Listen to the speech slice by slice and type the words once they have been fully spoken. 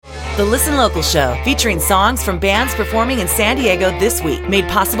The Listen Local Show, featuring songs from bands performing in San Diego this week. Made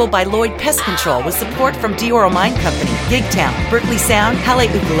possible by Lloyd Pest Control with support from Dioro Mine Company, Gigtown, Berkeley Sound,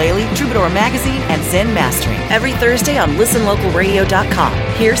 Halle Ukulele, Troubadour Magazine, and Zen Mastering. Every Thursday on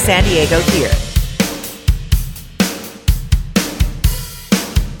listenlocalradio.com. Hear San Diego here.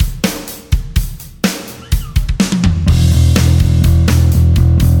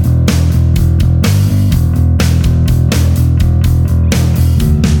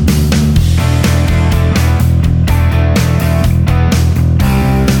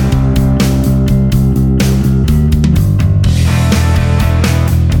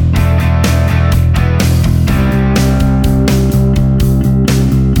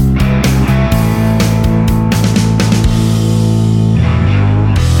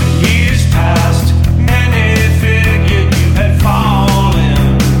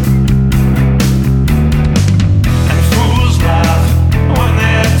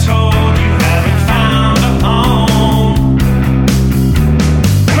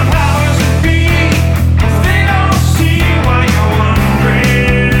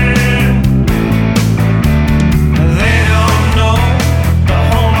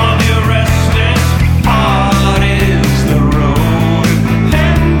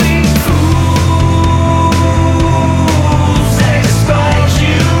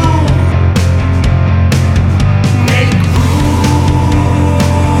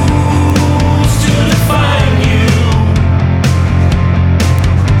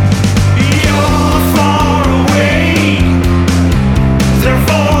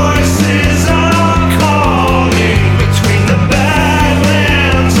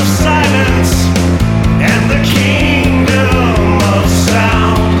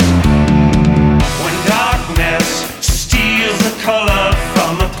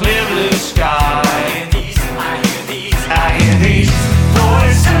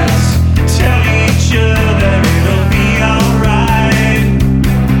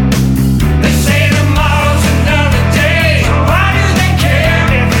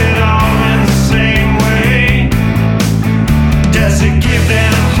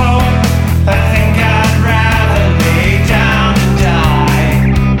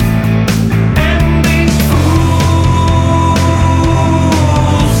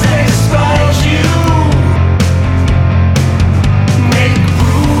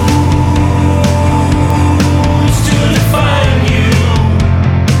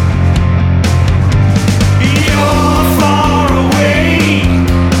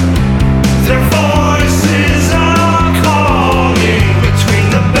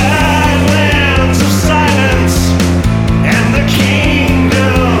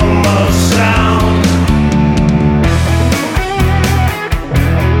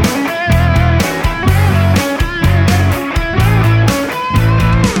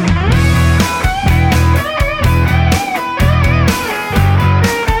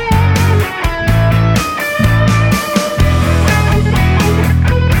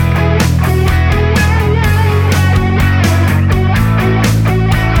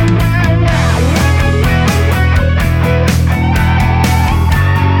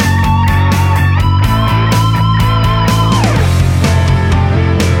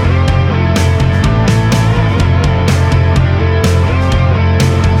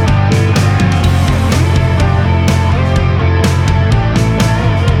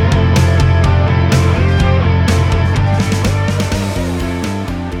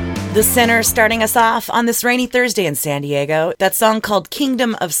 The Center starting us off on this rainy Thursday in San Diego. That song called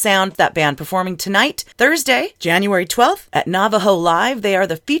Kingdom of Sound, that band performing tonight, Thursday, January 12th at Navajo Live. They are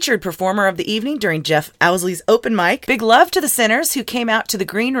the featured performer of the evening during Jeff Owsley's open mic. Big love to the Sinners who came out to the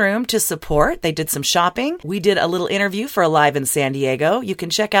green room to support. They did some shopping. We did a little interview for Alive in San Diego. You can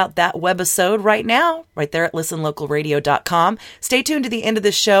check out that webisode right now, right there at listenlocalradio.com. Stay tuned to the end of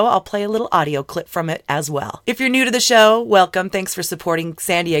the show. I'll play a little audio clip from it as well. If you're new to the show, welcome. Thanks for supporting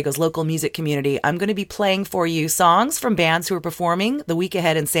San Diego's local music community. I'm going to be playing for you songs from bands who are performing the week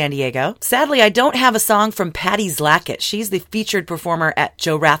ahead in San Diego. Sadly, I don't have a song from Patty Zlackett. She's the featured performer at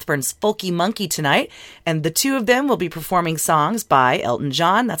Joe Rathbun's Folky Monkey tonight, and the two of them will be performing songs by Elton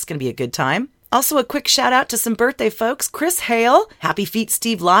John. That's going to be a good time. Also, a quick shout out to some birthday folks. Chris Hale, Happy Feet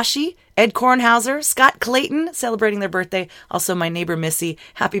Steve Lashy, Ed Kornhauser, Scott Clayton, celebrating their birthday. Also, my neighbor Missy,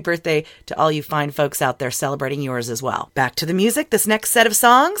 happy birthday to all you fine folks out there celebrating yours as well. Back to the music. This next set of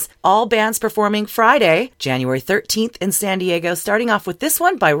songs, all bands performing Friday, January 13th in San Diego. Starting off with this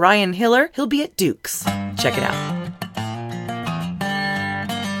one by Ryan Hiller. He'll be at Duke's. Check it out.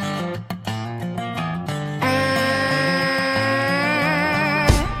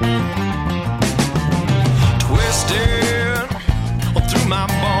 Through my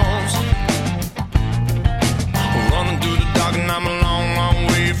bones,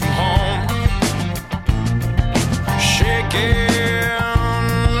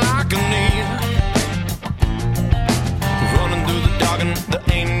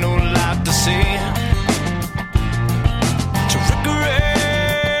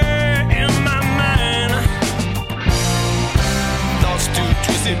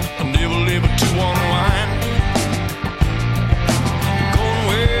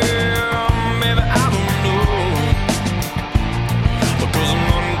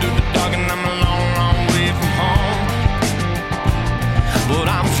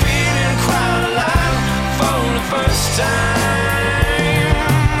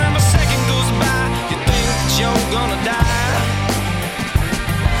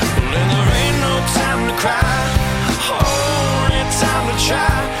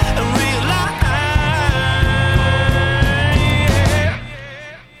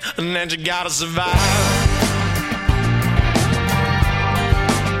 and that you gotta survive,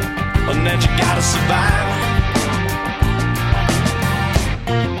 and that you gotta survive.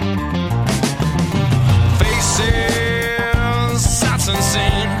 Faces, sights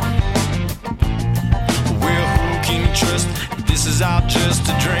unseen. Well, who can you trust? This is all just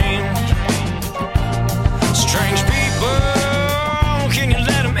a dream. Strange people, can you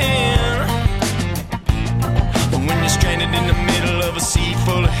let them in? When you're stranded in the middle of a sea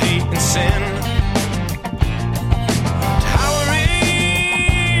full of hate and sin,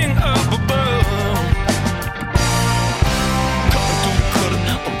 towering up above, cutting through the cutter,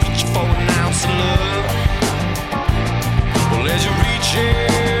 I'll reach for an ounce of love. Well, as you reach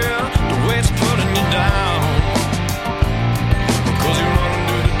here, the weight's putting you down, because you're running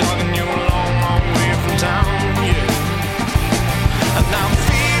through the dark and you're a long, long way from town, yeah. And now I'm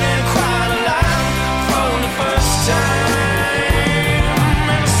feeling quite alive for the first time.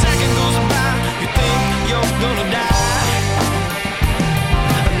 And a second goes by, you think you're gonna die,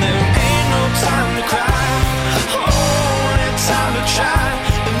 and there ain't no time to cry, oh, it's time to try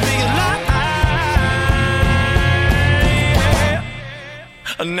and be alive,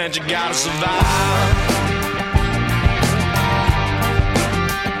 yeah. And that you gotta survive,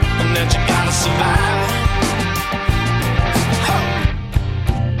 and that you gotta survive.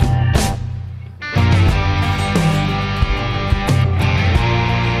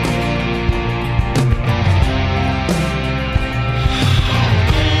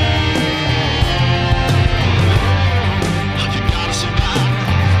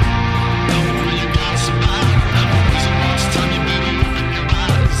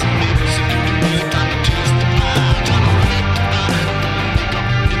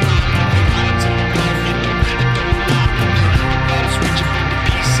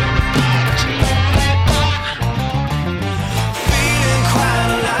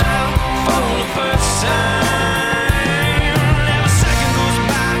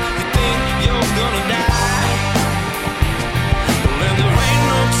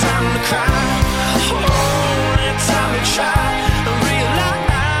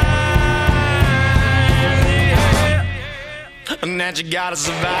 And that you gotta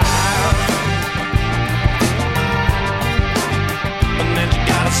survive, and that you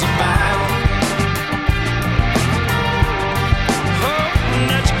gotta survive, oh, and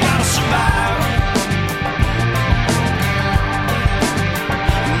that you gotta survive,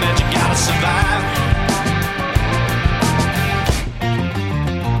 and that you gotta survive.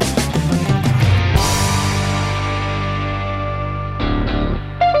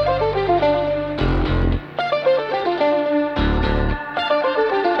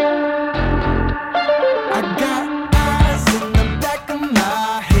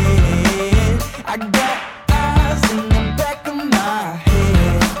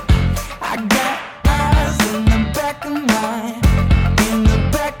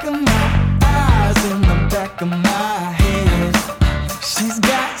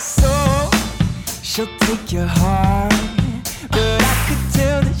 She'll take your heart, but I could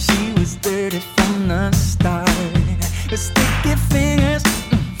tell that she was dirty from the start. Her sticky fingers,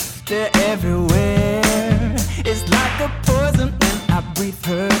 they're everywhere. It's like a poison when I breathe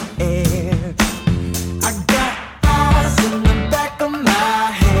her air. I got eyes in the back of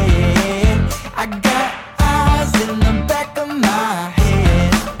my head. I got eyes in the back of my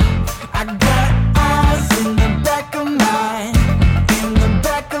head. I got eyes in the back of my, in the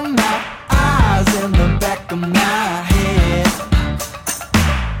back of my, in the back of my head.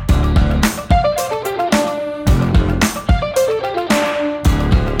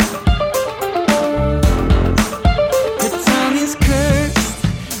 Her tongue is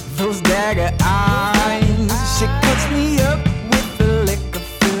cursed, those dagger eyes. She cuts me up with the liquor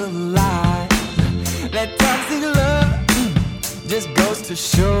filled lies. That toxic love just goes to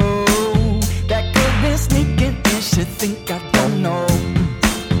show that could be sneaking in. She think I don't know.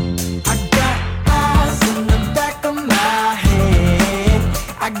 I got eyes in the back of my head.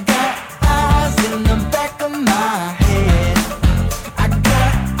 I got eyes in the back of my,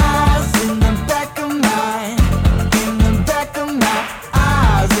 in the back of my,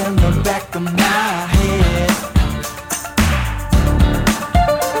 eyes in the back of my head.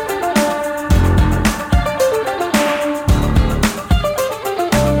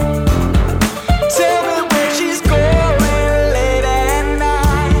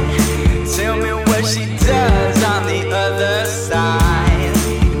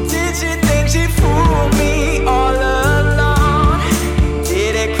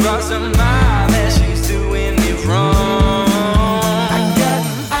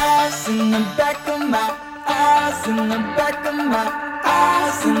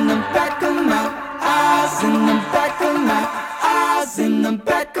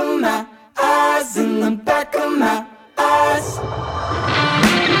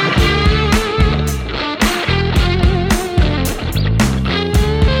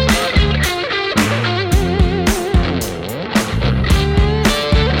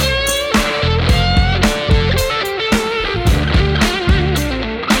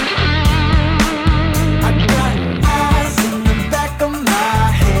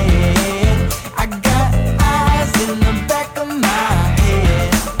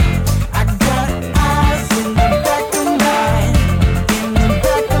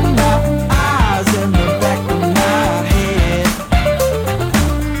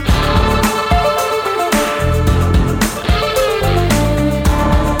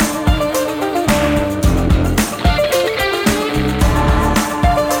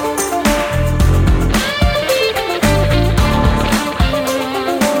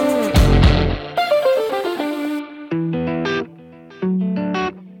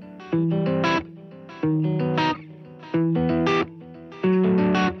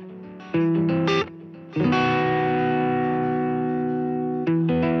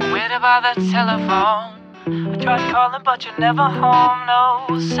 by the telephone. I tried calling but you're never home.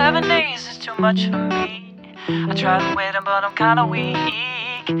 No, 7 days is too much for me. I tried waiting but I'm kinda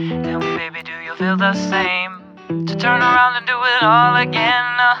weak. Tell me baby, do you feel the same? To turn around and do it all again.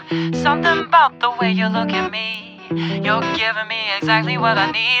 Something about the way you look at me. You're giving me exactly what I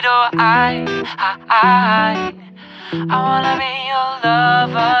need. Oh, I wanna be your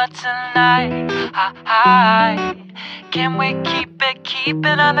lover tonight. Can we keep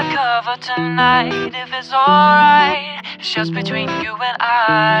it undercover tonight? If it's alright, it's just between you and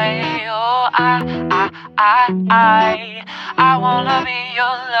I. Oh, I wanna be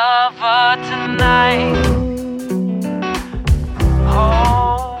your lover tonight.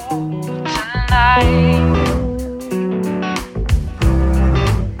 Oh, tonight.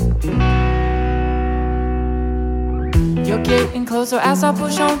 You're getting closer as I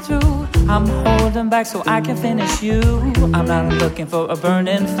push on through. I'm holding back so I can finish you. I'm not looking for a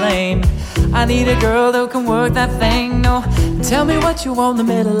burning flame. I need a girl who can work that thing. No, tell me what you want in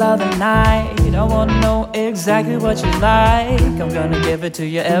the middle of the night. I wanna know exactly what you like. I'm gonna give it to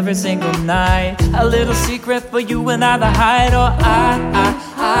you every single night. A little secret for you and I to hide. Oh,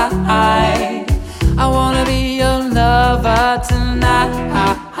 I wanna be your lover tonight.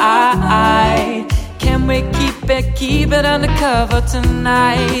 Can we keep it undercover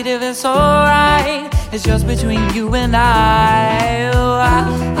tonight? If it's alright, it's just between you and I. Oh,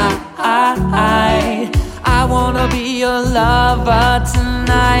 I wanna be your lover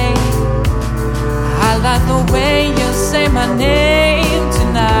tonight. I like the way you say my name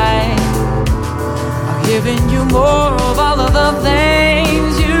tonight. I'm giving you more of all of the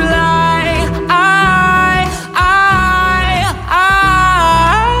things you like.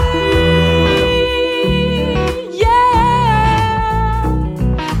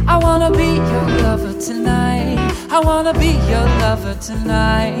 I wanna be your lover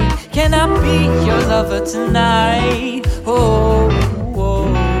tonight. Can I be your lover tonight? Oh, oh.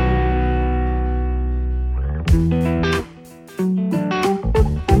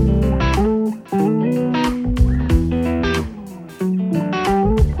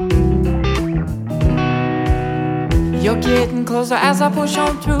 You're getting closer as I push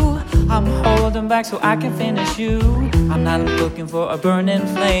on through. I'm holding back so I can finish you. I'm not looking for a burning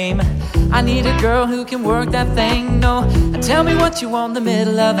flame. I need a girl who can work that thing. No, tell me what you want in the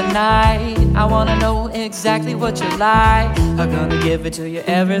middle of the night. I wanna know exactly what you like. I'm gonna give it to you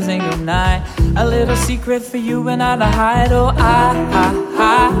every single night. A little secret for you and I to hide. Oh,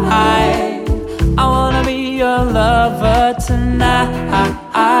 I wanna be your lover tonight.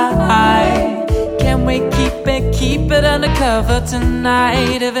 Can we keep it undercover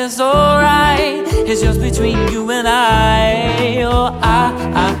tonight? If it's alright, it's just between you and I. Oh,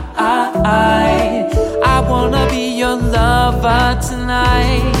 I wanna be your lover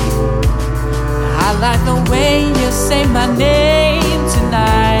tonight. I like the way you say my name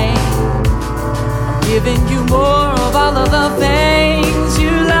tonight. I'm giving you more of all of the things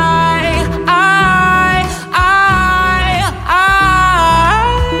you like.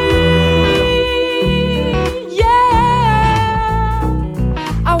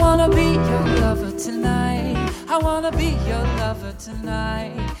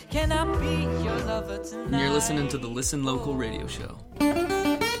 Can I be your lover tonight? And you're listening to the Listen Local radio show.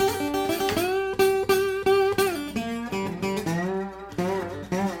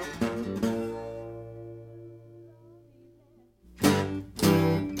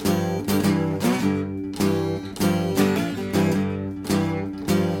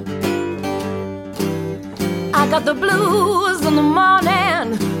 I got the blues in the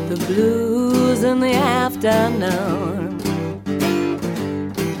morning, the blues in the afternoon.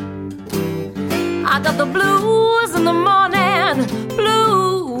 I got the blues in the morning,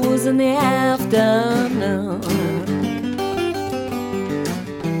 blues in the afternoon.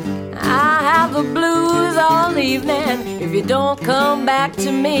 I have the blues all evening if you don't come back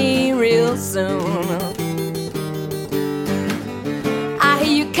to me real soon. I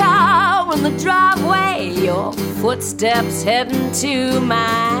hear your car in the driveway, your footsteps heading to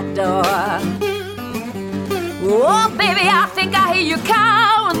my door. Oh, baby, I think I hear your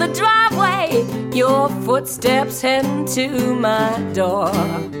car in the driveway, your footsteps heading to my door.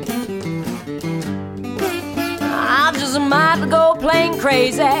 I just might go plain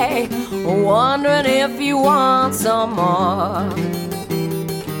crazy, wondering if you want some more.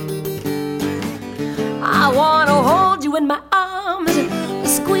 I wanna hold you in my arms,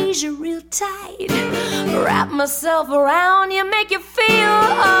 squeeze you real tight, wrap myself around you, make you feel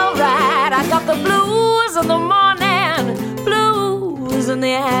alright. I got the blues in the morning, blues in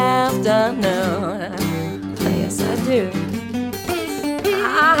the afternoon. Yes, I do.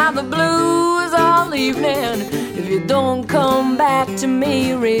 I have the blues all evening if you don't come back to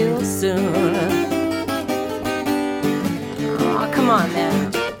me real soon. Oh, come on now.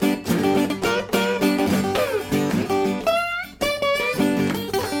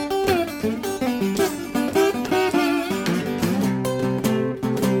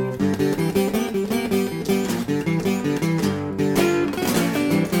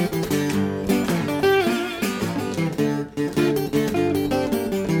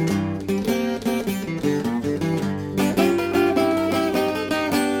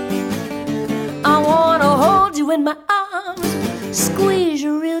 In my arms, squeeze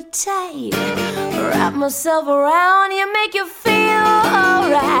you real tight, wrap myself around you, make you feel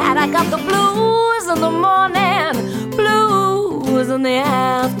alright. I got the blues in the morning, blues in the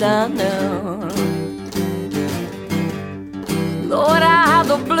afternoon. Lord, I have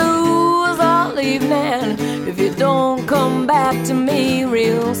the blues all evening if you don't come back to me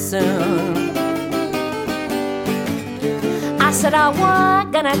real soon. I said I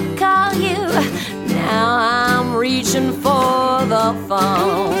wasn't gonna call you, now I'm reaching for the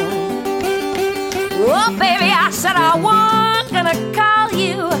phone. Oh, baby, I said I wasn't gonna call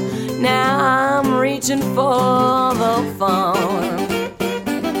you, now I'm reaching for the phone.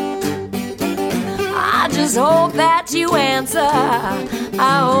 I just hope that you answer,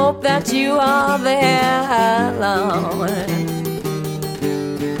 I hope that you are there alone.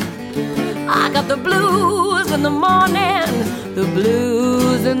 I got the blues in the morning, the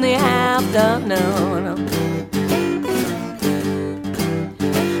blues in the afternoon.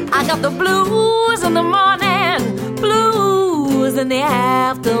 I got the blues in the morning, blues in the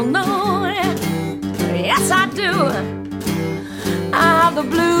afternoon. Yes, I do. I have the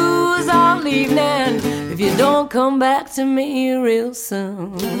blues all evening if you don't come back to me real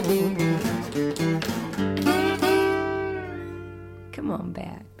soon. Come on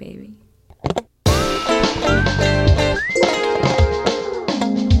back, baby.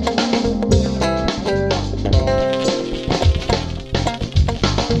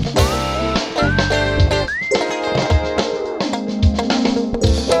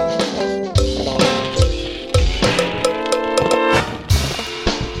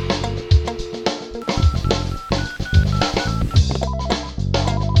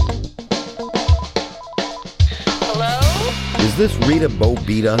 Is this Rita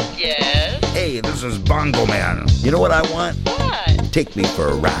Bobita? Yes. Hey, this is Bongo Man. You know what I want? What? Take me for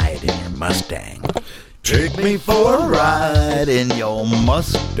a ride in your Mustang. Take me for a ride in your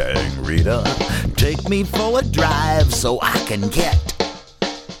Mustang, Rita. Take me for a drive so I can get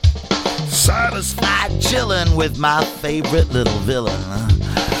satisfied chillin' with my favorite little villain.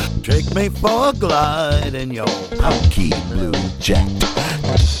 Take me for a glide in your punky blue jet.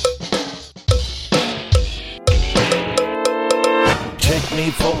 Take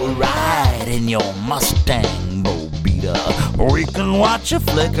me for a ride in your Mustang, Bobita. We can watch a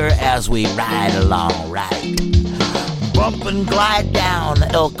flicker as we ride along right. Bump and glide down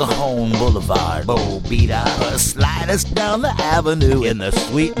El Cajon Boulevard, Bobita. Slide us down the avenue in the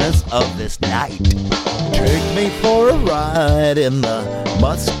sweetness of this night. Take me for a ride in the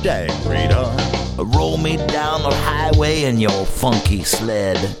Mustang, Rita. Roll me down the highway in your funky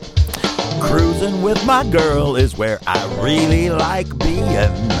sled. Cruising with my girl is where I really like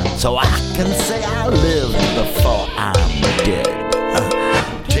being, so I can say I lived before I'm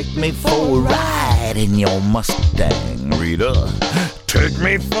dead. Take me for a ride in your Mustang, Rita. Take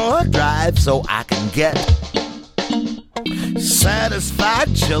me for a drive so I can get satisfied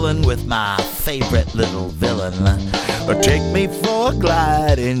chillin' with my favorite little villain. Take me for a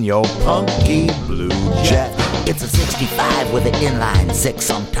glide in your punky blue jet. It's a 65 with an inline 6.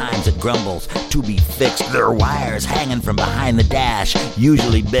 Sometimes it grumbles to be fixed. There are wires hanging from behind the dash,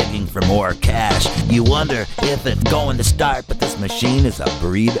 usually begging for more cash. You wonder if it's going to start, but this machine is a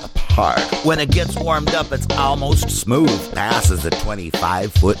breed apart. When it gets warmed up, it's almost smooth. Passes the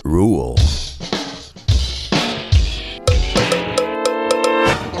 25-foot rule.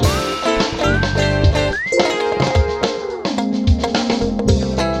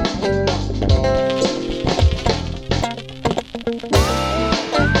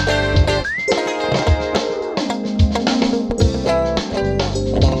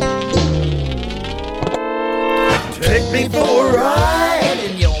 Take me for a ride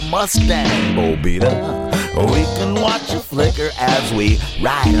in your Mustang, Bobita. We can watch a flicker as we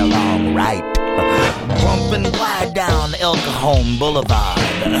ride along right. Bump and glide down El Cajon Boulevard.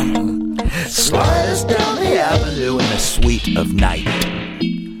 Slide us down the avenue in the sweet of night.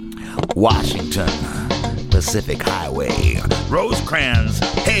 Washington, Pacific Highway, Rosecrans.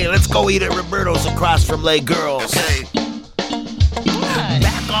 Hey, let's go eat at Roberto's across from Les Girls. Hey.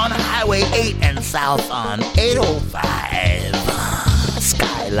 Back Highway 8 and south on 805.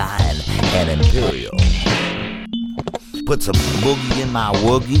 Skyline and Imperial. Put some boogie in my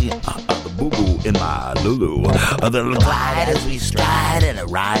woogie, boo-boo in my lulu. Then glide as we stride in a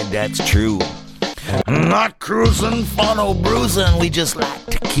ride that's true. Not cruising, fun or bruising, we just like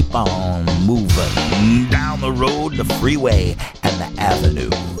to keep on moving down the road, the freeway, and the avenue.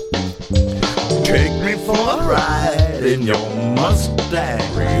 Take me for a ride in your Mustang.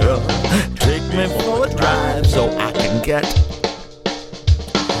 Take me for a drive so I can get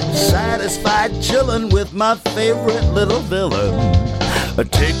satisfied chilling with my favorite little villain.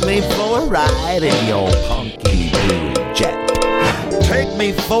 Take me for a ride in your punky blue jet. Take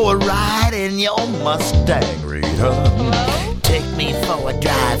me for a ride in your Mustang, Rita. Take me for a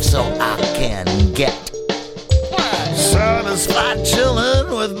drive so I can get satisfied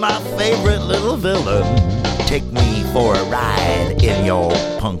chilling with my favorite little villain. Take me for a ride in your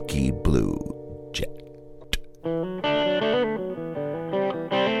punky blue jet.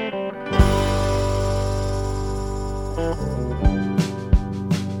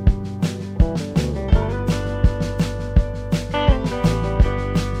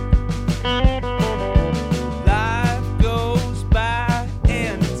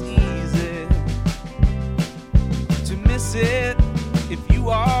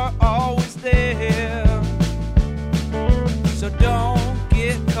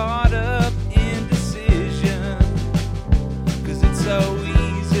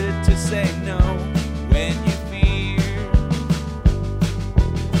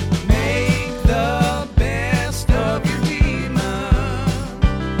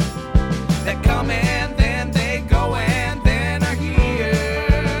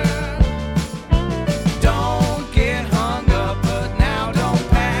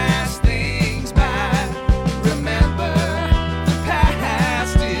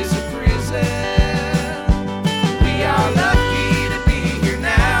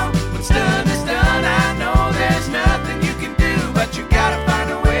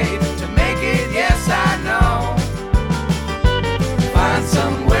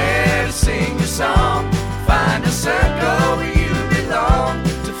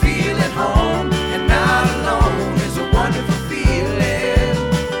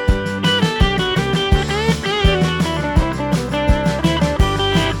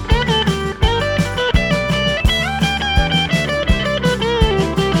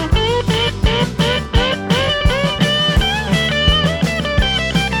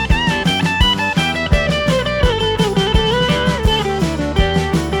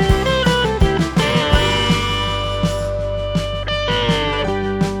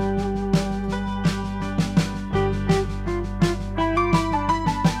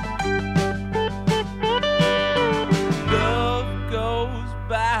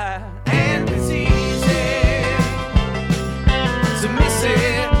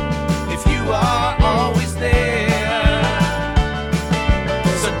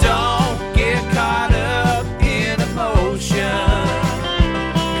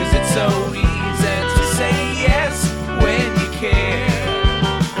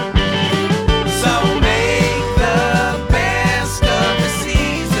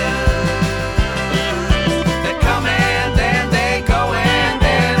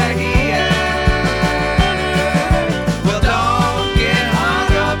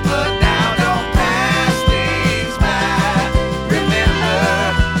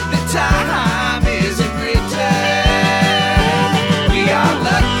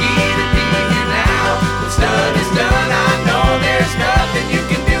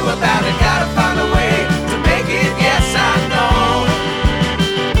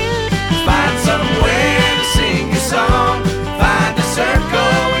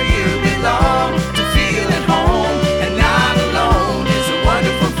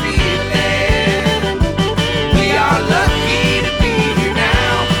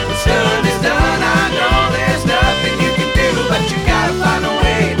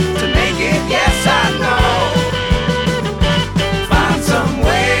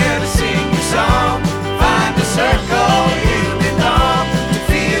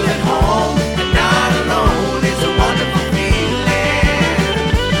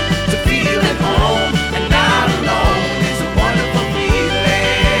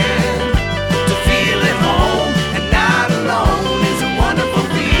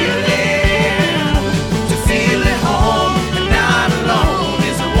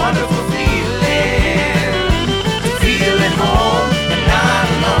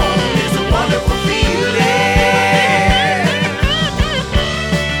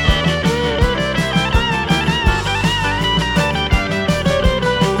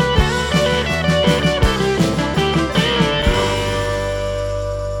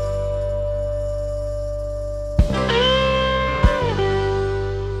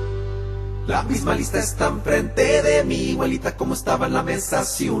 mi abuelita como estaba en la mesa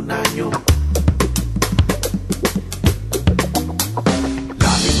hace un año.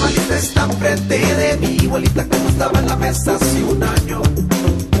 La misma lista está enfrente de mi abuelita como estaba en la mesa hace un año.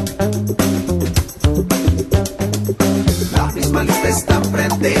 La misma lista está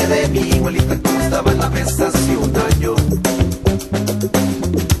enfrente de mi abuelita como estaba en la mesa hace un año.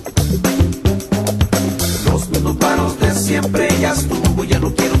 Los mismos paros de siempre ya estuvo, ya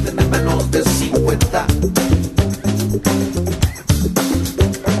no quiero tener menos de 50.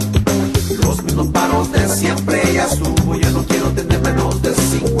 Los mismos paros de siempre ya estuvo, ya no quiero tener menos de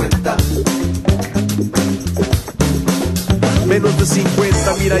 50. Menos de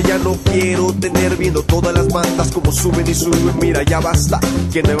 50, mira, ya no quiero tener, viendo todas las bandas como suben y suben, mira, ya basta.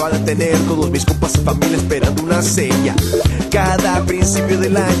 ¿Quién me va a detener? Todos mis compas y familia esperando una seña. Cada principio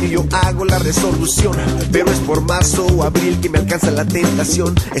del año yo hago la resolución, pero es por marzo o abril que me alcanza la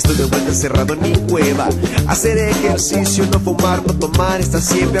tentación. Estoy de vuelta encerrado en mi cueva. Hacer ejercicio, no fumar, no tomar, está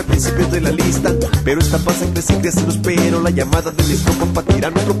siempre al principio de la lista. Pero esta pasa crece y crece, no espero la llamada de mis compas para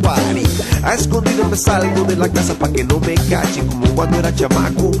tirar nuestro party. A escondido me salgo de la casa pa' que no me cachen como cuando era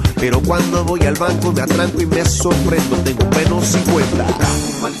chamaco. Pero cuando voy al banco me atranco y me sorprendo, tengo menos 50. La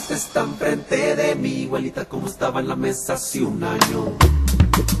misma lista está enfrente de mi abuelita como estaba en la mesa hace un año.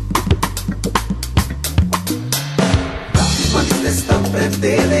 La misma lista está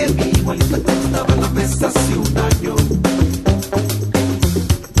enfrente de mi abuelita como estaba en la mesa hace un año.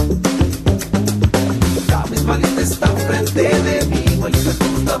 La misma lista está enfrente de mi abuelita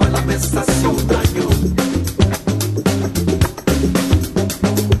como estaba en la mesa hace un año.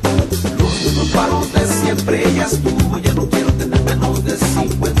 Los mismos paros de siempre ya estuvo, ya no quiero tener menos de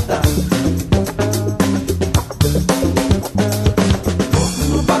 50. Los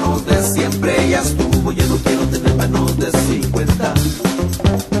mismos paros de siempre ya estuvo, ya no quiero tener menos de 50.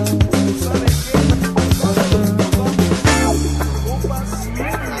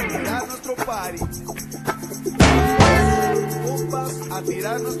 A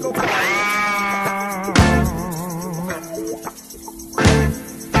tirar nuestro party.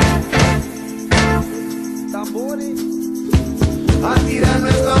 Tambores. A tirar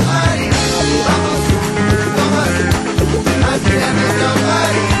nuestro party. Vamos, vamos. A tirar nuestro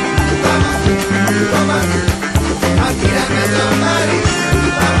party. Vamos, vamos. A tirar nuestro party.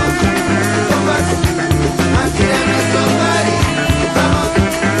 Vamos, vamos. A tirar nuestro party. Vamos,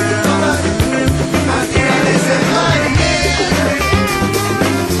 vamos. A tirar ese party.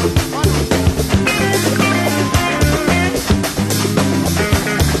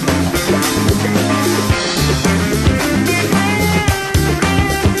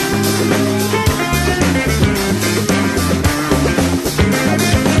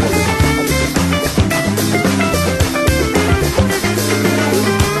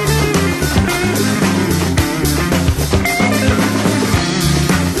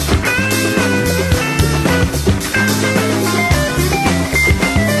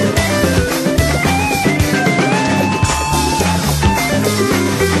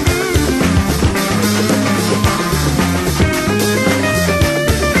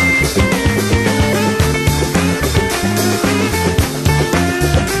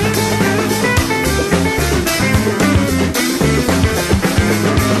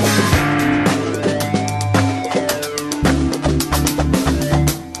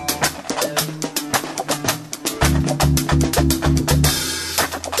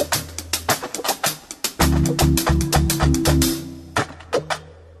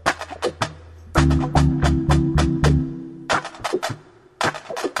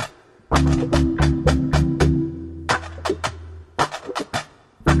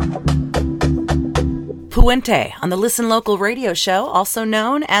 Puente on the Listen Local radio show, also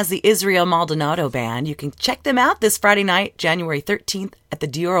known as the Israel Maldonado Band. You can check them out this Friday night, January 13th, at the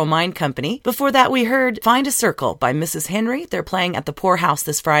Dioro Mine Company. Before that, we heard Find a Circle by Mrs. Henry. They're playing at the Poorhouse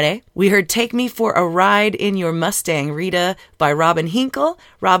this Friday. We heard Take Me for a Ride in Your Mustang, Rita, by Robin Hinkle.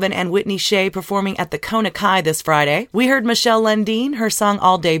 Robin and Whitney Shea performing at the Kona Kai this Friday. We heard Michelle Lundeen, her song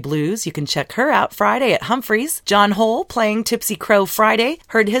All Day Blues. You can check her out Friday at Humphreys. John Hole playing Tipsy Crow Friday.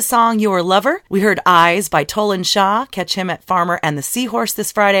 Heard his song Your Lover. We heard Eyes by Tolan Shaw. Catch him at Farmer and the Seahorse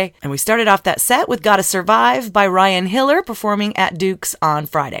this Friday. And we started off that set with Gotta Survive by Ryan Hiller performing at Duke's on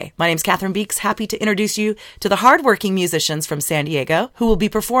Friday. My name's Catherine Beeks, happy to introduce you to the hardworking musicians from San Diego who will be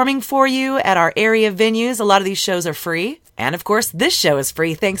performing for you at our area venues. A lot of these shows are free. And of course, this show is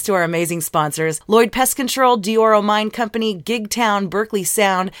free thanks to our amazing sponsors, Lloyd Pest Control, Dioro Mine Company, Gig Town, Berkeley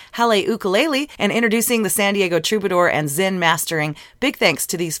Sound, Halle Ukulele, and introducing the San Diego Troubadour and Zen Mastering. Big thanks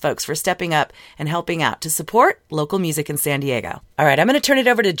to these folks for stepping up and helping out to support local music in San Diego. All right, I'm going to turn it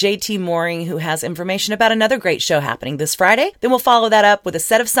over to JT Mooring, who has information about another great show happening this Friday. Then we'll follow that up with a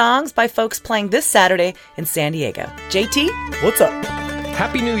set of songs by folks playing this Saturday in San Diego. JT, what's up?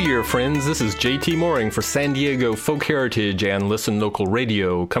 Happy New Year, friends. This is JT Mooring for San Diego Folk Heritage and Listen Local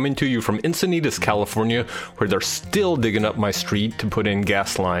Radio, coming to you from Encinitas, California, where they're still digging up my street to put in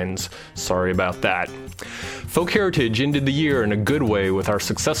gas lines. Sorry about that. Folk Heritage ended the year in a good way with our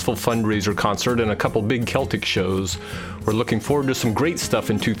successful fundraiser concert and a couple big Celtic shows. We're looking forward to some great stuff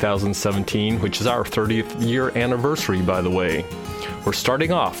in 2017, which is our 30th year anniversary, by the way. We're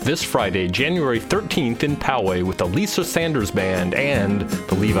starting off this Friday, January 13th in Poway with the Lisa Sanders Band and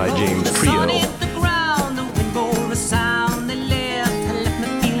the Levi James Trio.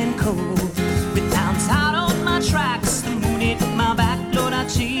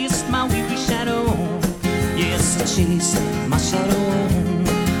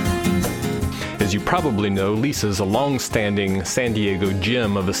 As you probably know, Lisa's a long-standing San Diego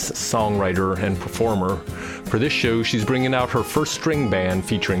gem of a songwriter and performer. For this show, she's bringing out her first string band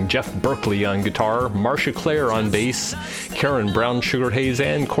featuring Jeff Berkeley on guitar, Marcia Clare on bass, Karen Brown Sugarhaze,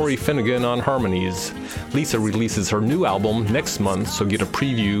 and Corey Finnegan on harmonies. Lisa releases her new album next month, so get a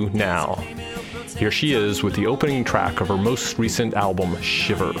preview now. Here she is with the opening track of her most recent album,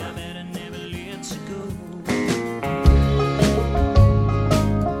 Shiver.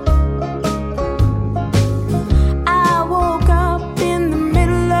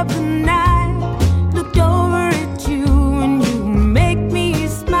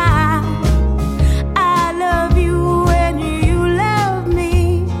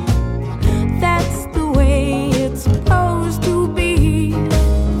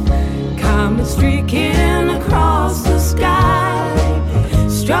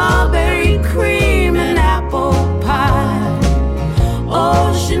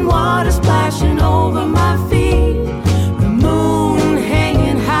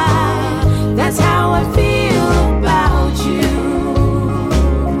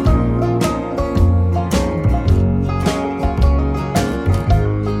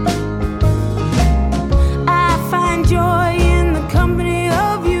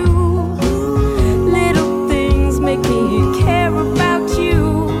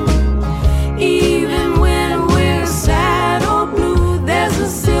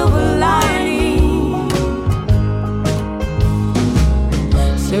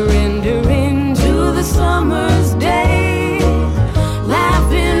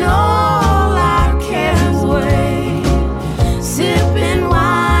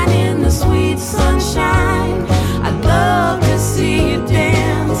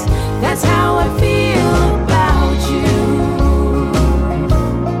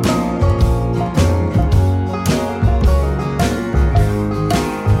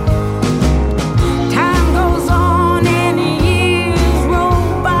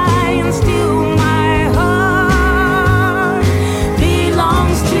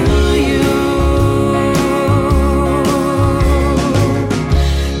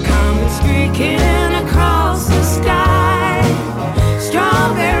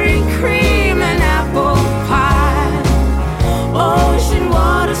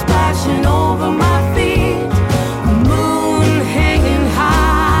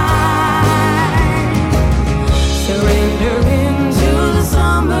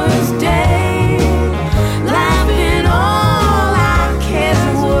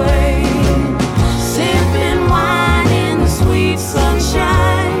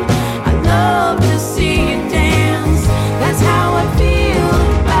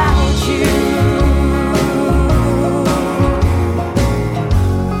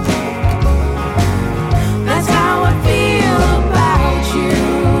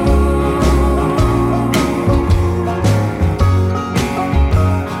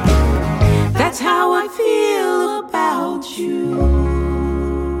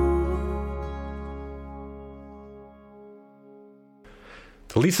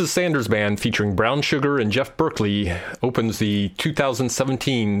 The Lisa Sanders Band, featuring Brown Sugar and Jeff Berkeley, opens the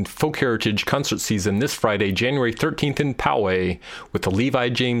 2017 Folk Heritage concert season this Friday, January 13th in Poway, with the Levi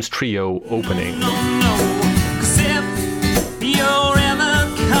James Trio opening. Cause if you're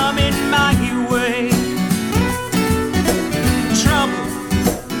ever coming my way, trouble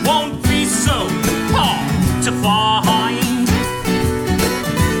won't be so hard to find.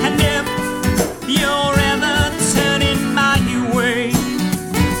 And if you're ever turning my way,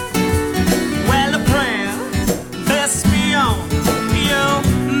 well, a prayer, bless me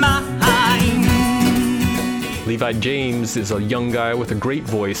Riverside James is a young guy with a great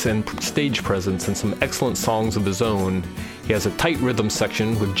voice and stage presence and some excellent songs of his own. He has a tight rhythm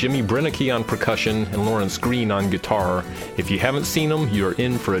section with Jimmy Brennecke on percussion and Lawrence Green on guitar. If you haven't seen him, you're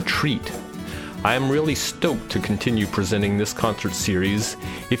in for a treat. I am really stoked to continue presenting this concert series.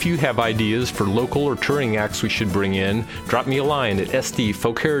 If you have ideas for local or touring acts we should bring in, drop me a line at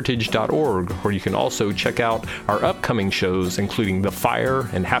sdfolkheritage.org, where you can also check out our upcoming shows, including The Fire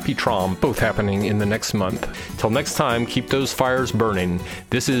and Happy Trom, both happening in the next month. Till next time, keep those fires burning.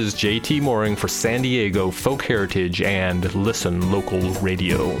 This is JT Mooring for San Diego Folk Heritage and Listen Local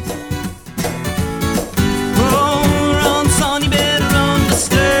Radio. Run, son, you better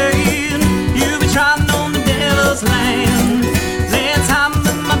understand. Trodden on the devil's land. There's time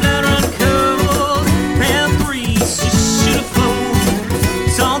in my blood run cold. Pale breeze just shoot a fool.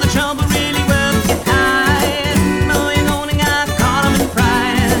 Saw the trouble really well get high. Knowing only I caught him in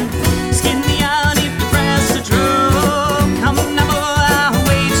pride. Skin me out if you press the drug. Come now, boy, I'll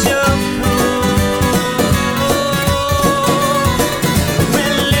wait your call.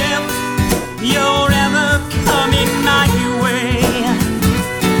 Well, if you're ever coming my way,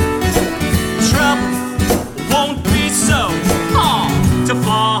 won't be so hard to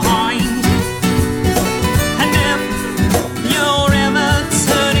find. And if you're ever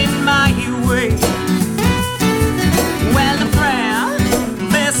turning my way, well, the prayer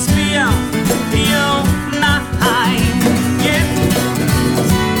best be on your mind. Yeah.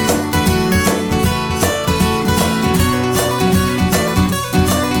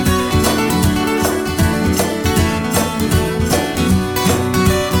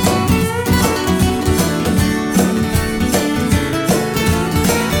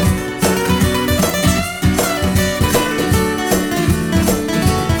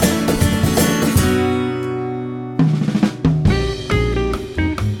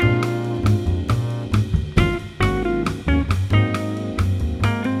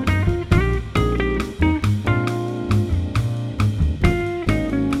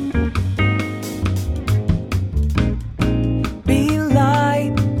 Be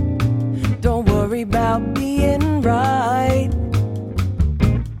light, don't worry about being right.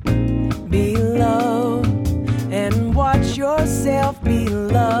 Be love and watch yourself be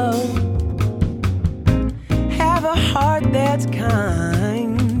love. Have a heart that's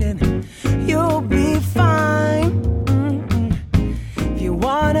kind and you'll be fine. If you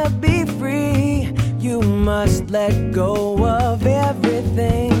wanna be free, you must let go of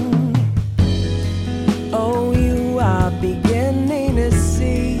everything. Oh, you are beginning to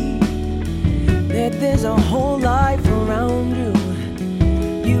see that there's a whole life around you.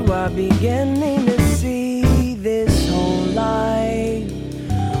 You are beginning to see this whole life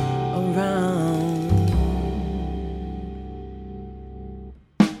around.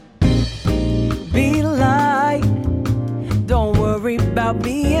 Be light, don't worry about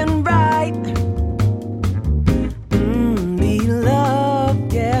being right. Be love,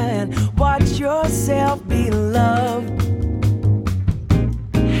 yeah, and watch yourself be loved.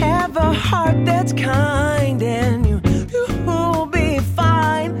 Have a heart that's kind and you'll be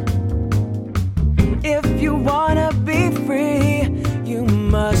fine. If you wanna be free, you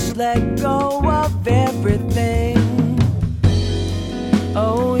must let go of everything.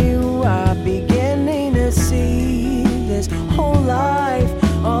 Oh, you are beginning to see this whole life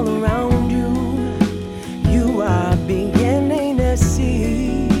all around you. You are beginning to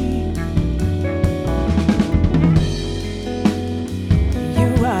see.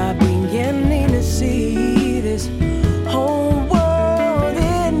 You are beginning to see this whole world,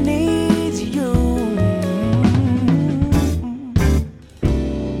 it needs you.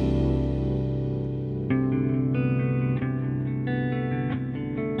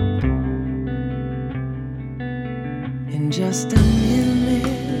 In just a minute,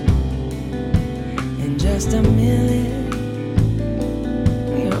 in just a minute,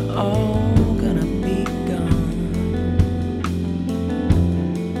 we are all gonna be gone.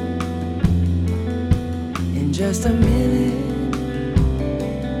 In just a minute,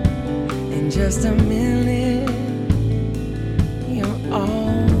 in just a minute, we are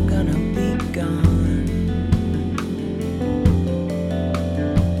all gonna be gone.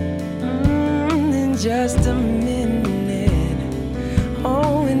 In just a minute,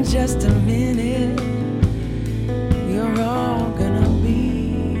 oh, in just a minute, we are all gonna be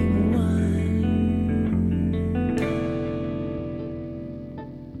one.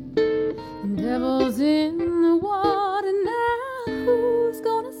 Devil's in the water now. Who's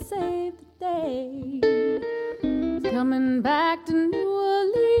gonna save the day? He's coming back to New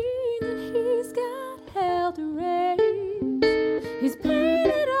Orleans and he's got hell to raise. He's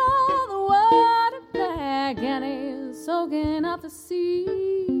painted all the water black and he's soaking up the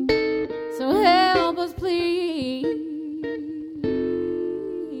sea. So help us, please.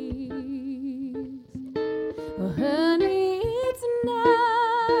 Oh, honey, it's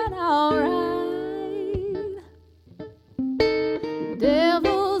not alright.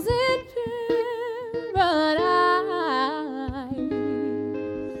 Devil's in paradise.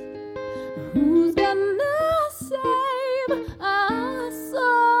 Who's gonna save our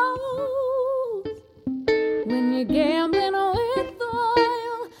souls when you're gambling with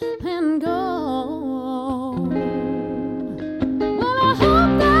oil and gold? Well, I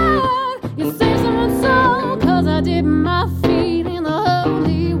hope that you save someone's soul, 'cause I dip my feet in the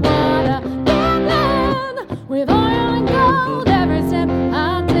holy water, gambling with oil and gold. Every step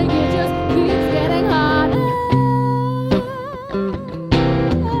I take, it just keeps getting harder.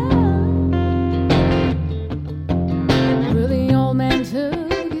 Well, the old man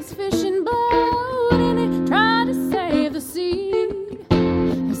took his fishing boat and he tried to save the sea.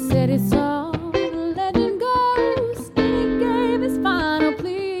 He said he saw the legend ghost and he gave his final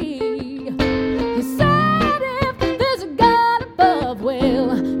plea. He said, if there's a God above, well,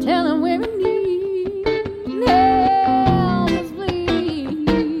 tell him we're in need. Help us, please.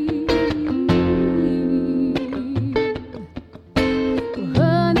 Well,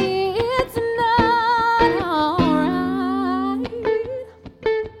 honey, it's not alright.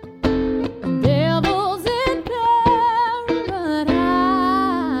 The devil's in paradise.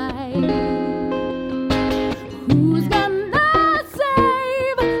 Who's gonna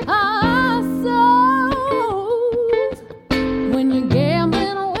save our souls when you're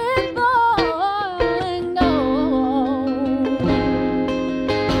gambling with oil and gold?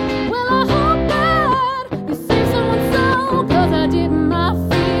 Well, I hope that you save someone's soul, 'cause I dip my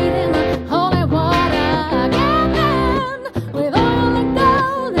feet in the holy water, gambling with oil and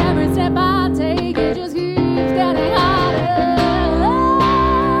gold. Every step I take, it just keeps getting harder.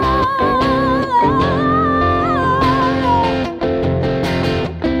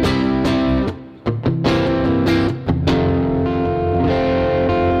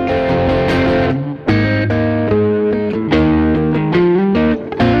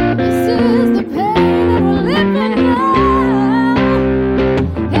 This is the pain that we're living now,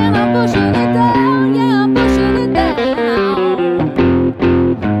 and I'm pushing it down, yeah, I'm pushing it down.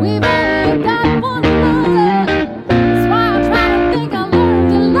 We've only got one another, that's why I try to think I learned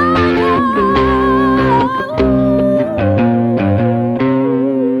to love you.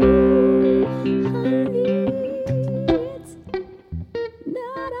 Honey, it's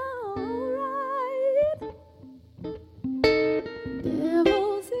not alright.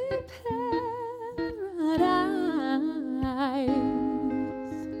 Devil's in paradise.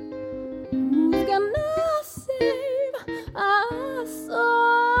 Who's gonna save our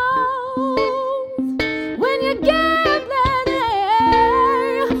souls when you're gambling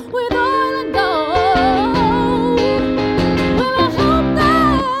with oil and gold? Well, I hope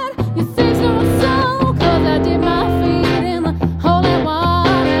that you save someone's soul, 'cause I dip my feet in the holy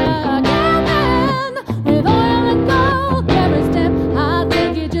water, gambling with oil and gold. Every step I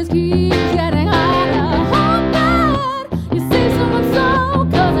take, it just keeps getting harder. Hope that you save someone's soul,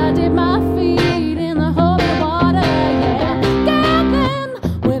 'cause I dip my feet in the holy water, yeah, gambling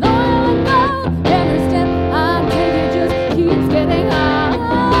with oil and gold. Every step I take, it just keeps getting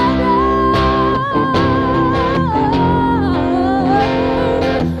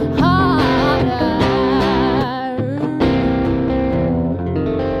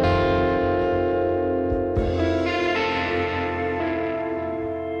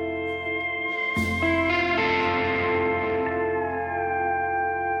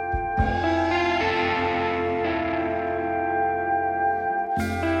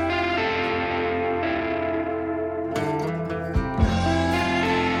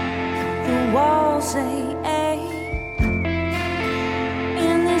The walls say A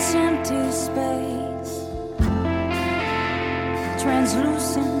in this empty space,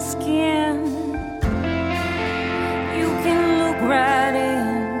 translucent skin. You can look right in,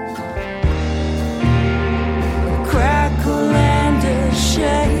 crackle and a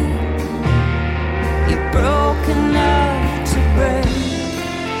shake. You're broken enough to break.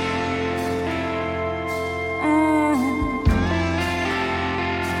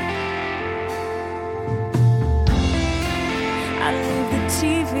 I leave the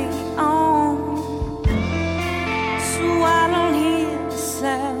TV on so I don't hear the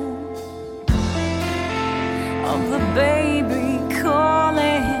sound.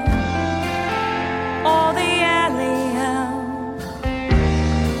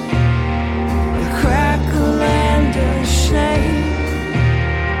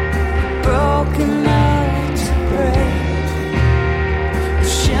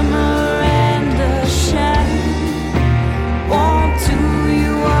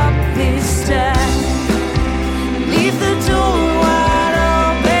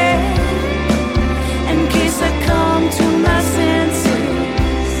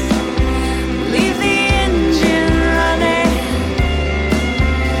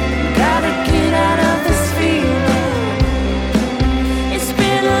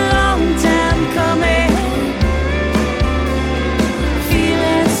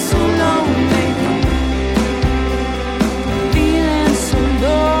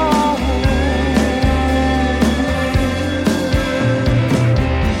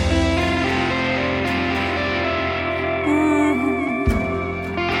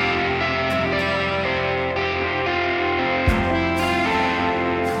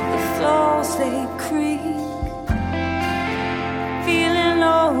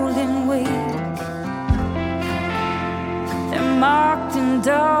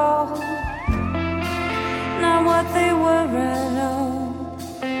 that they were at home.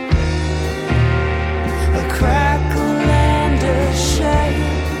 A crackle and a shake,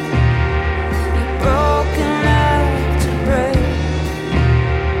 you're broken up to break.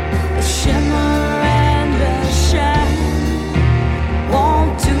 A shimmer and a shine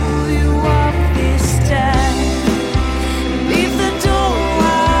won't do you up this time. Leave the door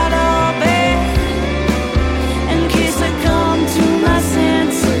wide open in case I come to my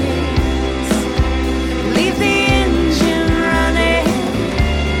senses. Leave the engine running.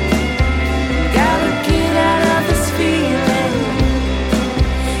 Gotta get out of this feeling.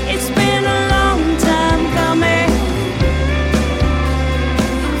 It's been a long time coming.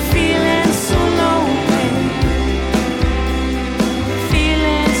 Feeling so lonely.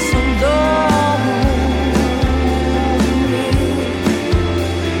 Feeling so lonely.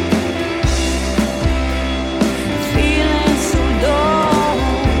 Feeling so lonely.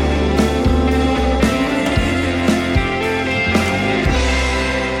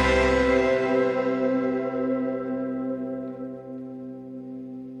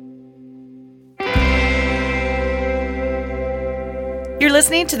 You're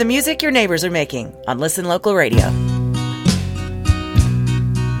listening to the music your neighbors are making on Listen Local Radio.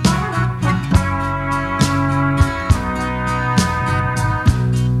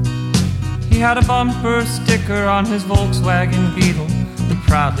 He had a bumper sticker on his Volkswagen Beetle that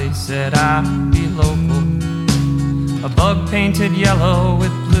proudly said, "I be local." A bug painted yellow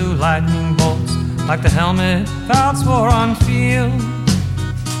with blue lightning bolts, like the helmet Fouts wore on field.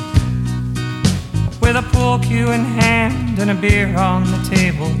 With a pool cue in hand and a beer on the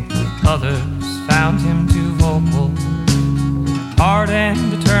table, others found him too vocal. Hard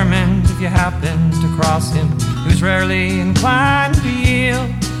and determined, if you happened to cross him, he was rarely inclined to yield.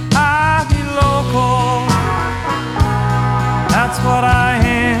 I be local, that's what I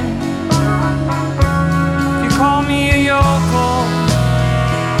am. If you call me a yokel,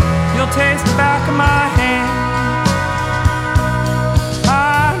 you'll taste the back of my hand.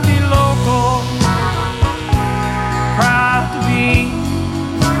 I be local, proud to be.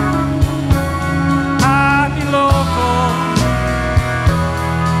 I be local,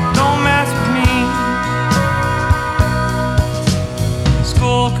 don't mess with me.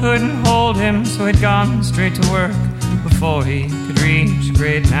 School couldn't hold him, so he'd gone straight to work before he could reach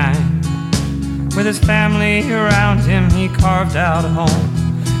grade 9. With his family around him, he carved out a home,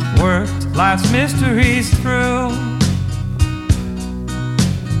 worked life's mysteries through,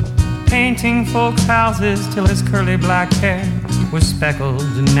 painting folks' houses till his curly black hair was speckled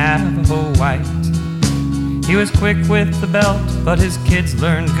in Navajo white. He was quick with the belt, but his kids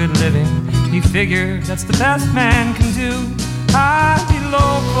learned good living. He figured that's the best man can do. I be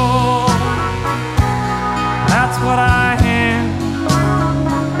local, that's what I am.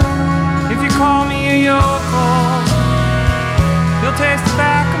 If you call me a yokel, you'll taste the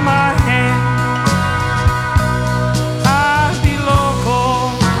back of my hand. I be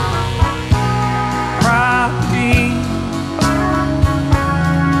local, proud to be.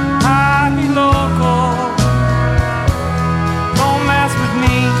 I be local, don't mess with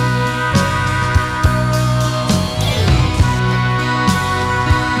me.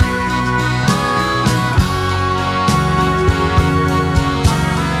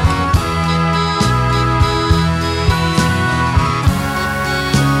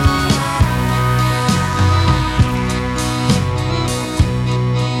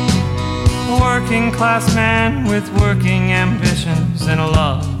 Working class man with working ambitions and a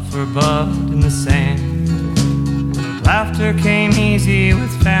love for Bud in the sand. Laughter came easy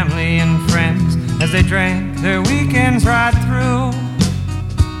with family and friends as they drank their weekends right through.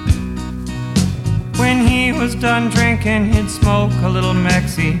 When he was done drinking, he'd smoke a little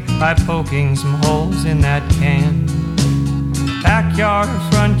Mexi by poking some holes in that can. Backyard or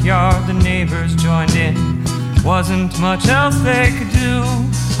front yard, the neighbors joined in. Wasn't much else they could do.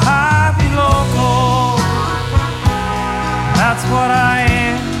 I be local, that's what I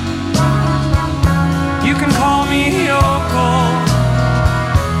am. You can call me yokel,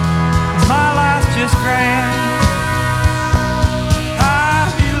 'cause my life's just grand.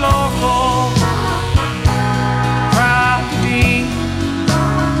 I be local, proud to be.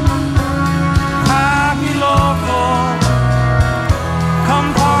 I be local, come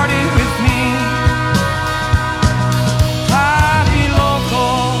party with me. I be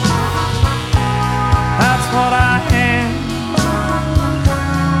local, that's what I am.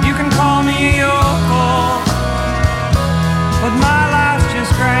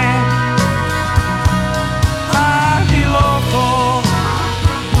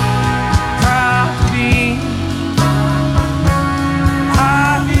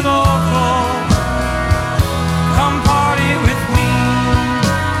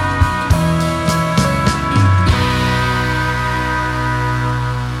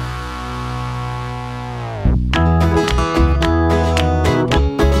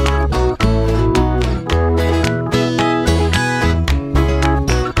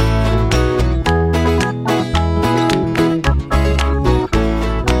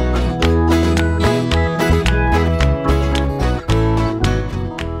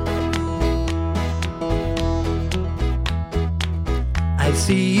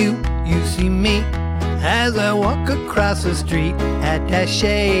 see you, you see me. As I walk across the street,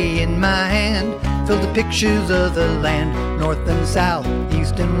 attaché in my hand, filled with pictures of the land, north and south,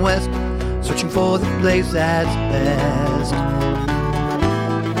 east and west, searching for the place that's best.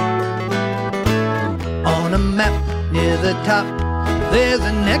 On a map near the top, there's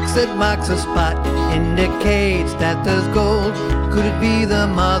an X that marks a spot, indicates that there's gold. Could it be the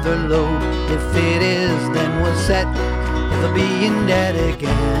mother lode? If it is, then we're set, never being dead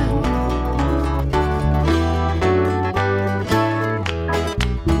again.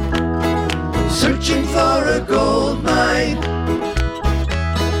 Searching for a gold mine,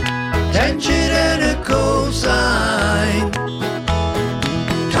 tangent and a cosine,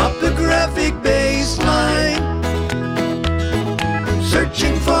 topographic baseline.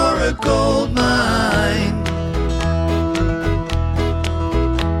 Searching for a gold mine.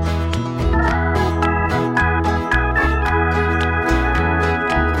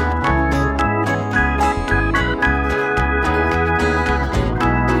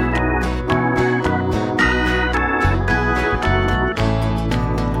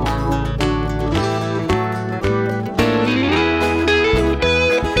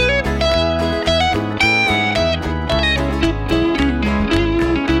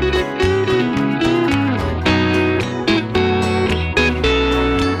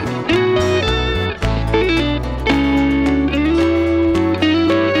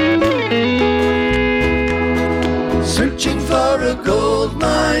 Searching for a gold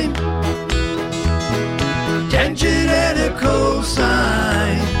mine, tangent and a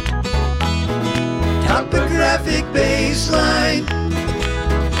cosine, topographic baseline.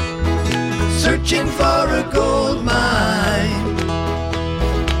 Searching for a gold mine.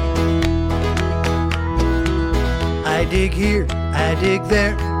 I dig here, I dig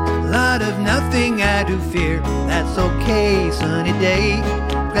there, lot of nothing I do fear. That's okay, sunny day.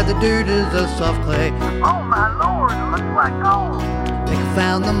 Got the dirt as a soft clay. Oh my lord, it looks like gold. Think I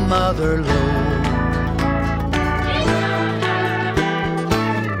found the mother lode.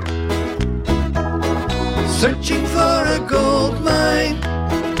 Searching for a gold mine,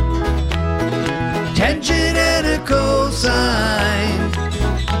 tangent and a cosine,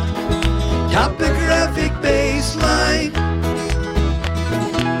 topographic baseline.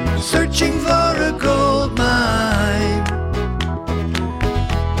 Searching for a gold mine.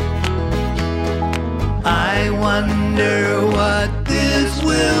 I wonder what this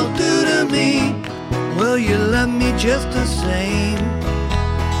will do to me. Will you love me just the same?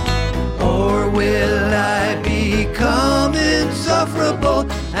 Or will I become insufferable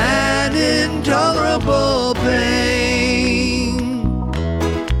and intolerable pain?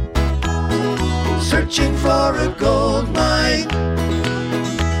 Searching for a gold mine,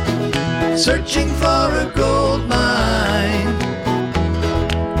 searching for a gold mine,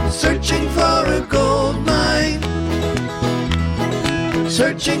 searching for a gold mine,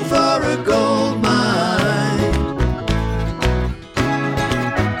 searching for a gold mine.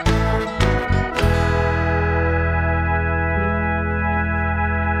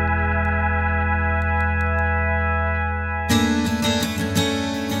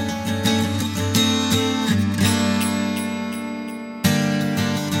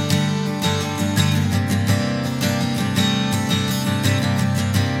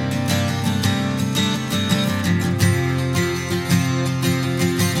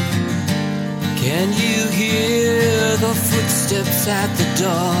 Can you hear the footsteps at the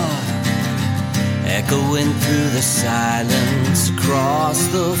door, echoing through the silence across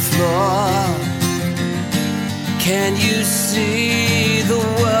the floor? Can you see the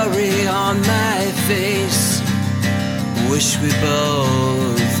worry on my face? Wish we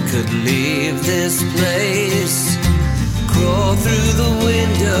both could leave this place. Crawl through the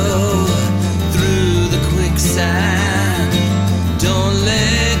window, through the quicksand. Don't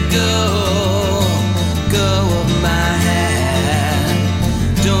let go of my hand.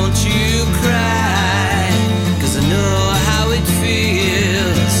 Don't you cry, 'cause I know how it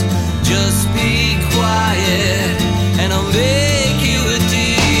feels. Just be quiet and I'll make you a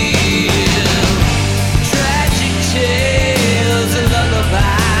deal. Tragic tales and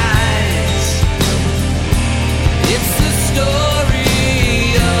lullabies, it's the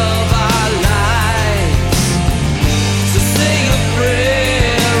story of our lives.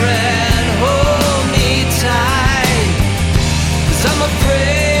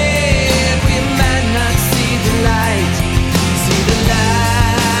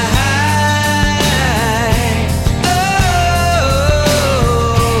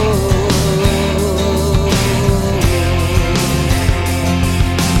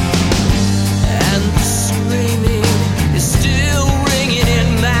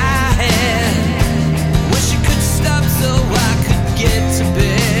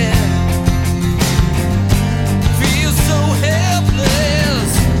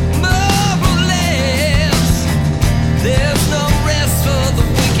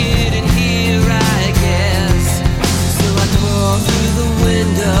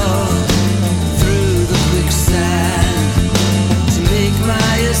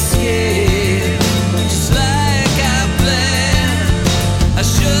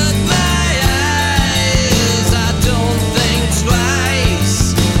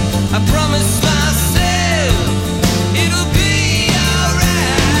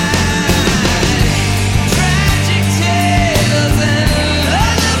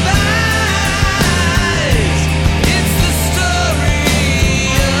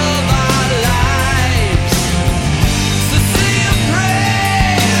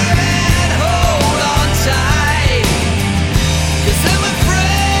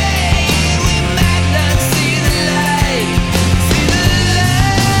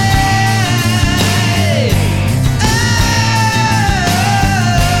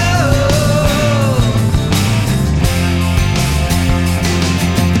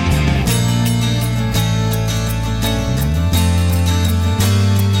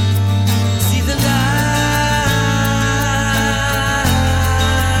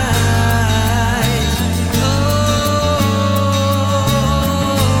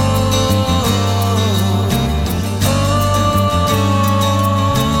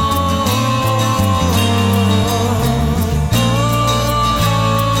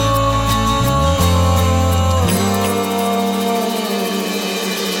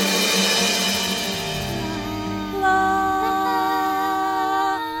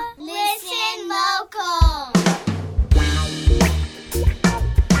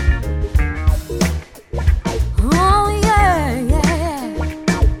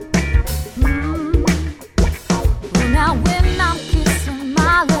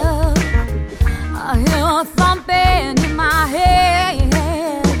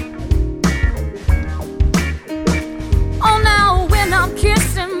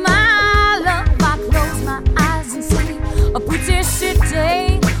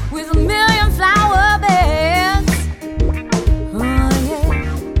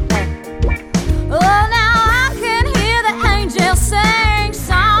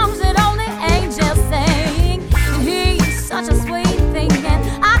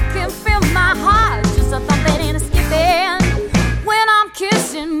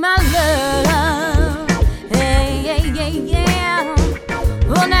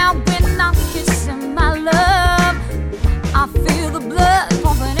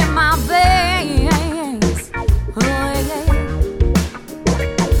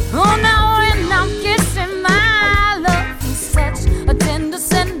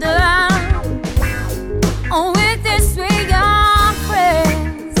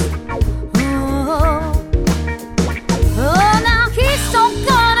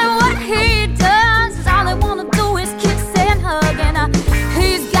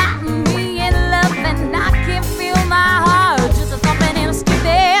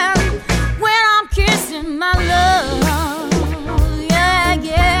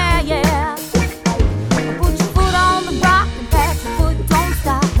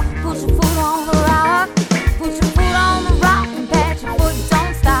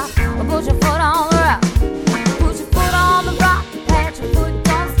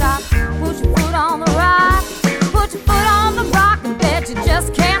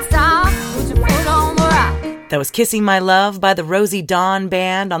 That was Kissing My Love by the Rosie Dawn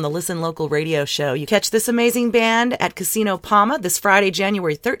Band on the Listen Local radio show. You catch this amazing band at Casino Palma this Friday,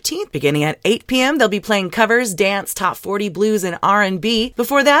 January 13th. Beginning at 8 p.m., they'll be playing covers, dance, top 40 blues, and R&B.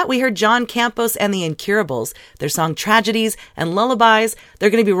 Before that, we heard John Campos and the Incurables, their song Tragedies and Lullabies. They're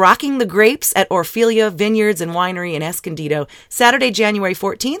going to be rocking the grapes at Orphelia Vineyards and Winery in Escondido Saturday, January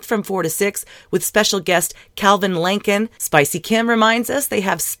 14th from 4 to 6 with special guest Calvin Lankin. Spicy Kim reminds us they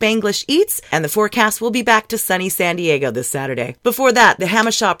have Spanglish Eats, and the forecast will be back to sunny San Diego this Saturday. Before that, the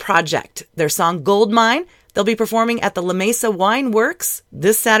Hamashaw Project, their song Gold Mine. They'll be performing at the La Mesa Wine Works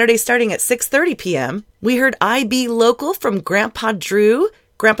this Saturday starting at 6:30 p.m. We heard I Be Local from Grandpa Drew.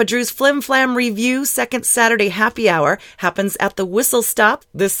 Grandpa Drew's Flim Flam Review second Saturday happy hour happens at the Whistle Stop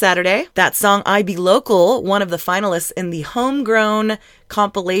this Saturday. That song, I Be Local, one of the finalists in the Homegrown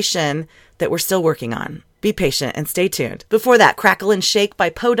compilation that we're still working on. Be patient and stay tuned. Before that, Crackle and Shake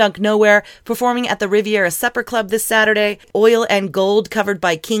by Podunk Nowhere, performing at the Riviera Supper Club this Saturday. Oil and Gold, covered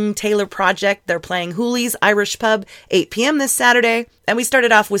by King Taylor Project. They're playing Hooley's Irish Pub, 8 p.m. this Saturday. And we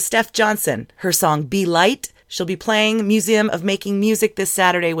started off with Steph Johnson, her song Be Light. She'll be playing Museum of Making Music this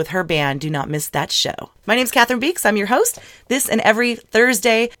Saturday with her band. Do not miss that show. My name's Catherine Beeks. I'm your host. This and every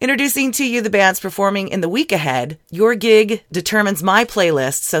Thursday, introducing to you the bands performing in the week ahead. Your gig determines my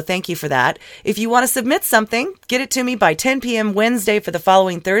playlist, so thank you for that. If you want to submit something, get it to me by 10 p.m. Wednesday for the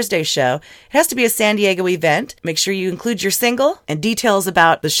following Thursday show. It has to be a San Diego event. Make sure you include your single and details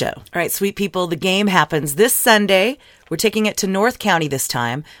about the show. All right, sweet people, the game happens this Sunday. We're taking it to North County this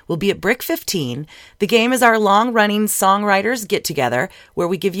time. We'll be at Brick 15. The game is our long-running songwriters get-together where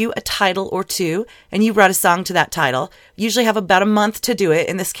we give you a title or two, and you write a song to that title. Usually have about a month to do it.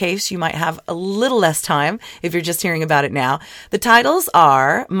 In this case, you might have a little less time if you're just hearing about it now. The titles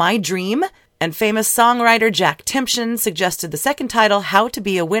are My Dream, and famous songwriter Jack Tempchin suggested the second title, How to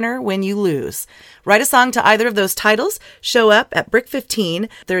Be a Winner When You Lose. Write a song to either of those titles. Show up at Brick 15.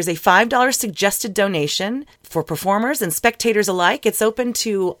 There's a $5 suggested donation for performers and spectators alike. It's open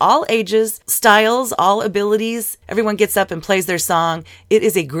to all ages, styles, all abilities. Everyone gets up and plays their song. It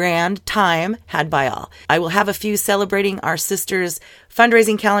is a grand time had by all. I will have a few celebrating our sisters'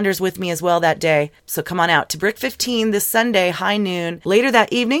 fundraising calendars with me as well that day. So come on out to Brick 15 this Sunday, high noon. Later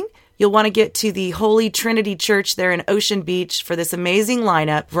that evening, you'll want to get to the Holy Trinity Church there in Ocean Beach for this amazing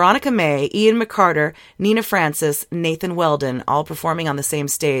lineup. Veronica May, Ian McCarter, Nina Francis, Nathan Weldon, all performing on the same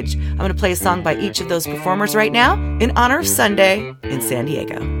stage. I'm going to play a song by each of those performers right now in honor of Sunday in San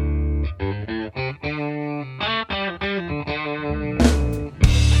Diego.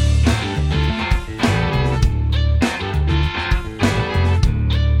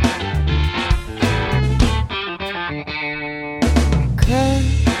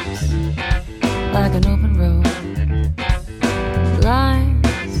 Like an open road,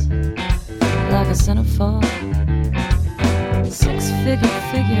 lines like a centerfold, six-figure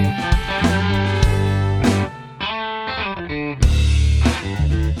figure.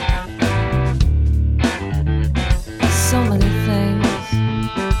 So many things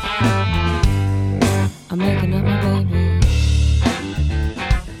I'm making up my baby.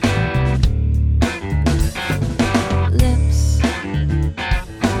 Lips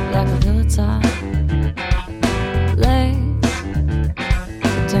like a villa top.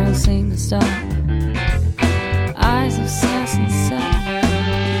 Don't seem to stop. Eyes of sass and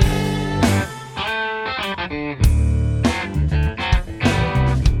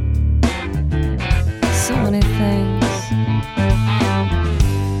so many things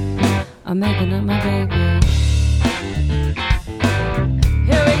I'm making up my baby.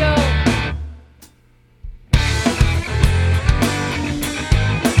 Here we go.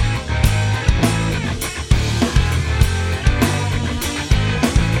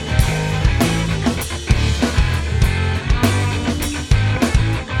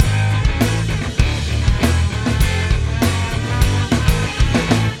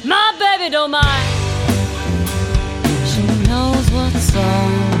 Don't mind. She knows what's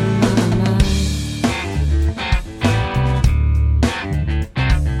on my mind.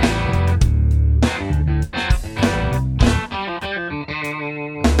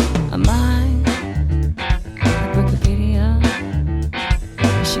 A mind, a Wikipedia.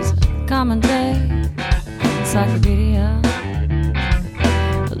 She's a common day encyclopedia.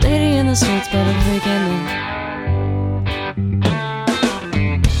 A lady in the streets, but a freaking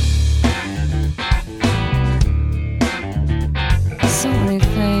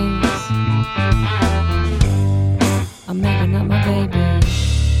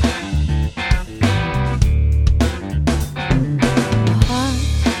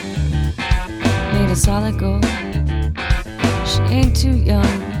solid gold. She ain't too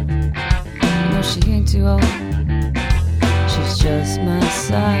young, no, she ain't too old. She's just my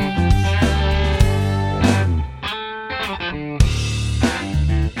size.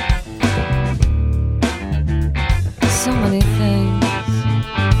 So many things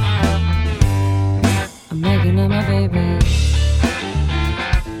I'm making of my baby.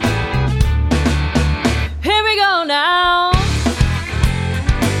 Here we go now.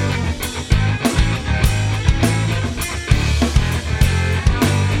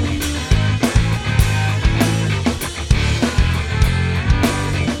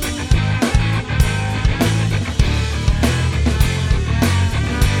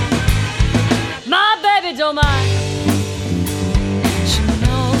 My baby don't mind. She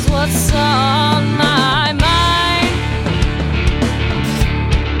knows what's on my mind.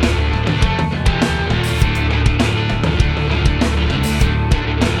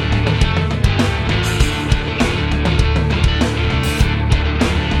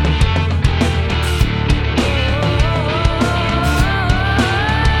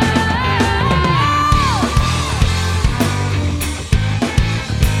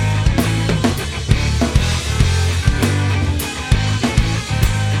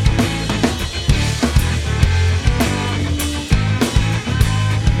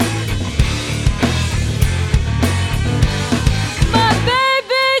 My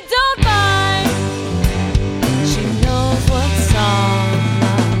baby don't mind. She knows what's on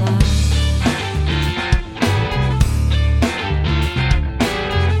my mind.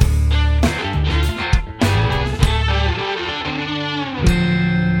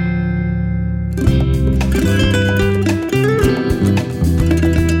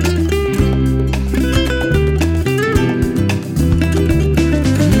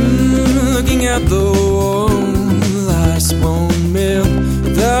 Looking at the wall, ice won't melt.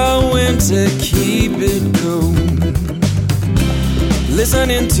 The winter keep it cold.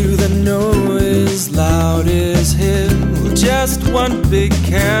 Listening to the noise, loud as hell. Just one big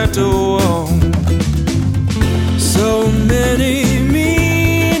caterwaul. So many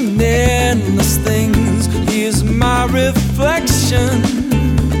meaningless things. Here's my reflection.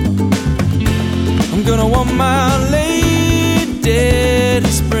 I'm gonna want my lady to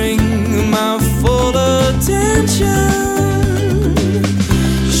spring my full attention.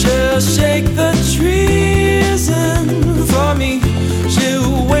 She'll shake the trees and for me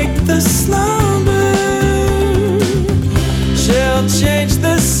she'll wake the slumber. She'll change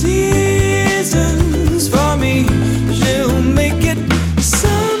the seasons for me. She'll make it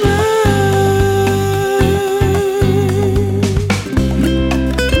summer.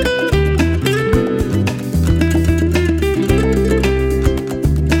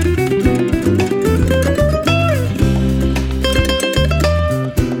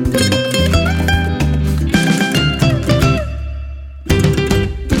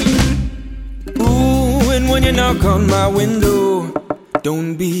 Ooh, and when you knock on my window,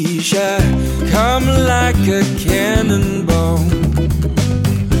 don't be shy. Come like a cannonball.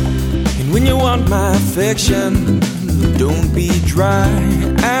 And when you want my affection, don't be dry.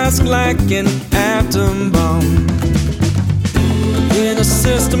 Ask like an atom bomb. In a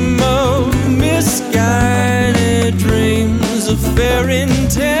system of misguided dreams of fair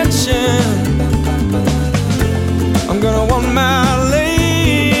intention, I'm gonna want my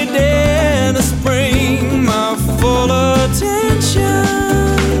lady to spring my full attention.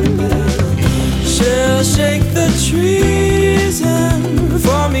 She'll shake the trees and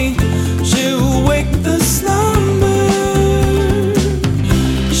for me she'll wake the slumber.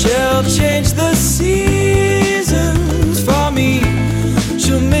 She'll change the seasons for me.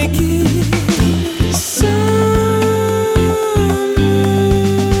 She'll make it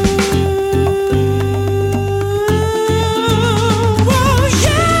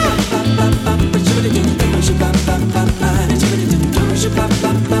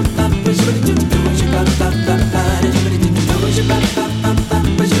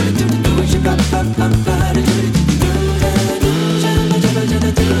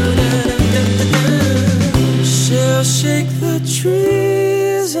she'll shake the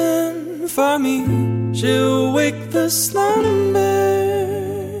trees and for me she'll wake the slumber.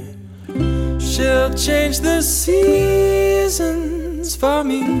 She'll change the seasons for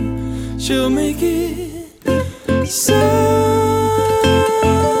me. She'll make it summer.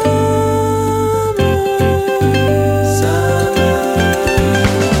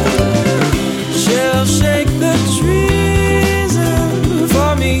 She'll shake the trees and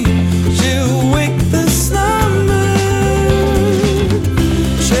for me she'll wake the slumber.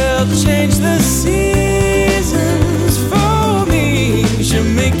 She'll change the seasons for me. She'll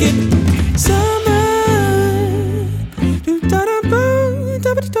make it summer.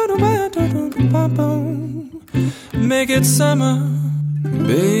 it's summer,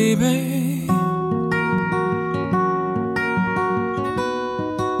 baby.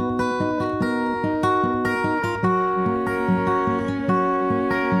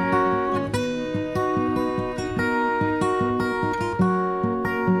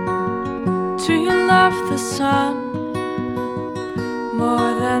 Do you love the sun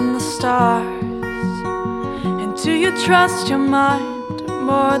more than the stars? And do you trust your mind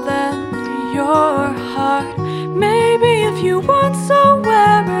more than your heart? Maybe if you weren't so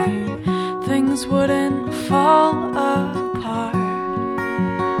wary, things wouldn't fall apart.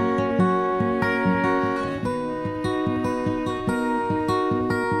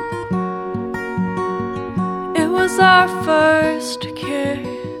 It was our first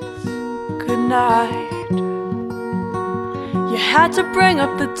kiss. Good night. You had to bring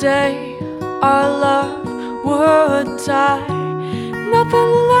up the day our love would die.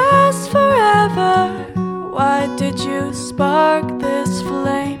 Nothing lasts forever. Why did you spark this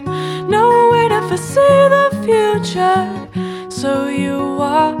flame? No way to foresee the future, so you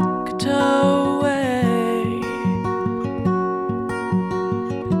walked away.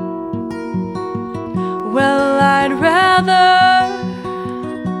 Well, I'd rather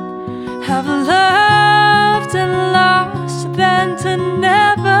have loved and lost than to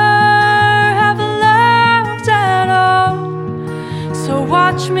never have loved at all. So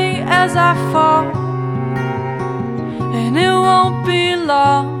watch me as I fall, and it won't be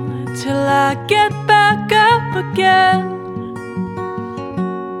long till I get back up again.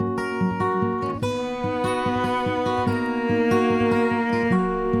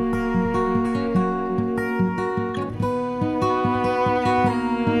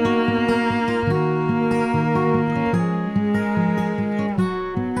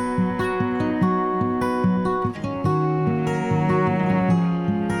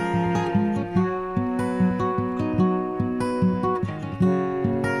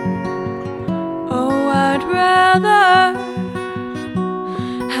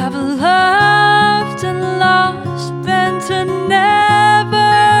 Have loved and lost than to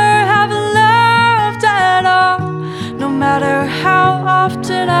never have loved at all. No matter how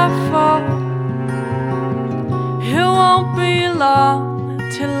often I fall, it won't be long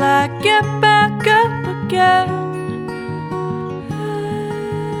till I get back up again.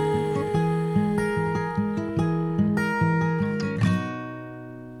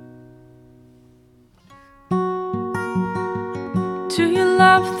 Do you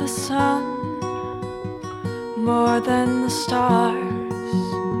love the sun more than the stars?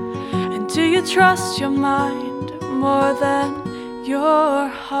 And do you trust your mind more than your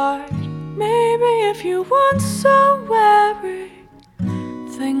heart? Maybe if you weren't so wary,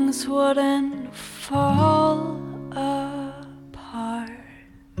 things wouldn't fall apart.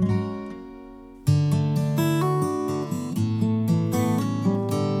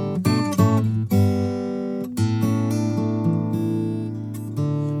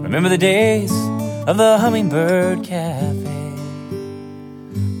 Remember the days of the Hummingbird Cafe,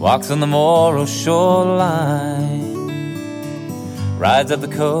 walks on the Morro shoreline, rides up the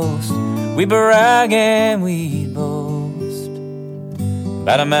coast, we brag and we boast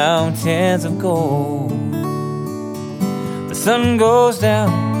about the mountains of gold. The sun goes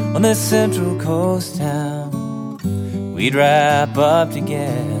down on this Central Coast town, we'd wrap up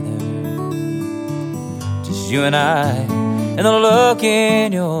together, just you and I, and the look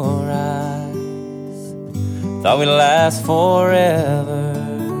in your eyes, thought we'd last forever.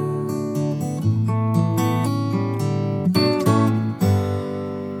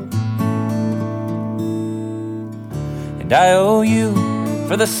 And I owe you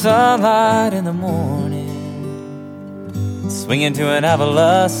for the sunlight in the morning, swinging to an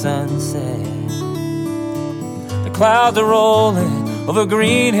Avila sunset. The clouds are rolling over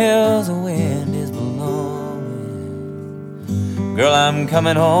green hills, the wind is blowing. Girl, I'm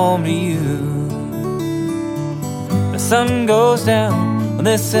coming home to you. The sun goes down on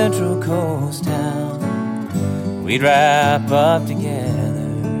this Central Coast town, we'd wrap up together,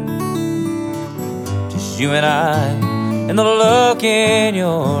 just you and I, and the look in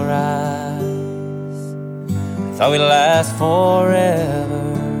your eyes, I thought we'd last forever.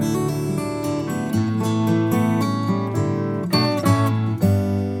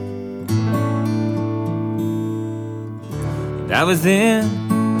 And I was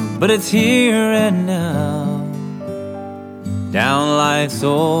then, but it's here and now, down life's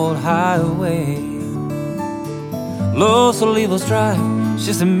old highway. Los Olivos Drive, it's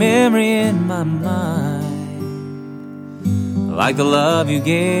just a memory in my mind, like the love you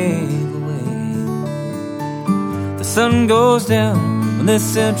gave away. The sun goes down on this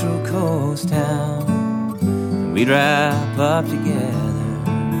Central Coast town, and we'd wrap up together,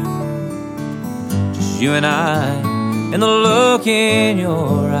 just you and I, and the look in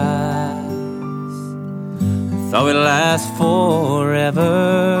your eyes. I thought we'd last forever.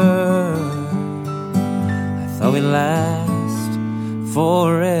 I thought we'd last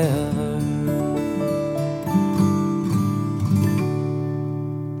forever.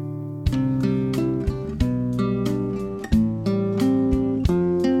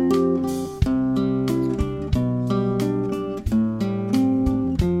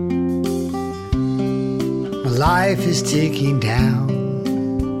 Life is ticking down.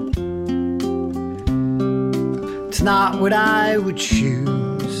 It's not what I would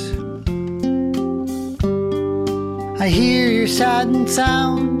choose. I hear your saddened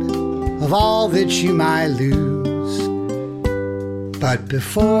sound of all that you might lose. But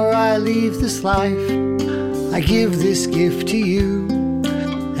before I leave this life, I give this gift to you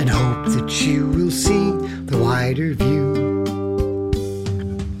and hope that you will see the wider view.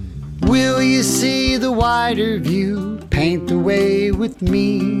 Will you see the wider view? Paint the way with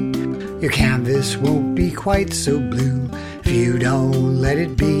me. Your canvas won't be quite so blue if you don't let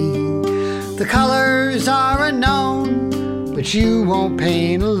it be. The colors are unknown, but you won't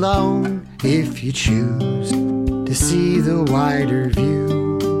paint alone if you choose to see the wider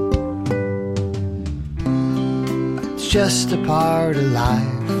view. It's just a part of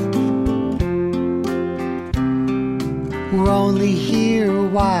life. We're only here a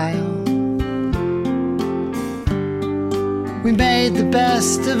while. We made the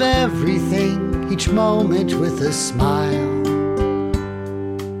best of everything, each moment with a smile.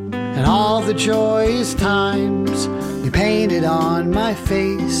 And all the joyous times you painted on my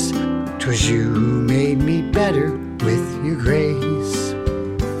face, 'twas you who made me better with your grace.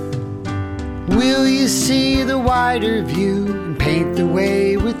 Will you see the wider view and paint the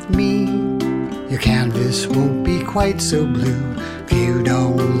way with me? Your canvas won't be quite so blue if you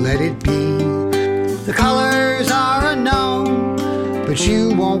don't let it be. The colors are unknown, but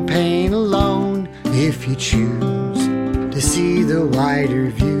you won't paint alone if you choose to see the wider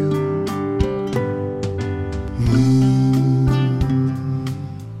view.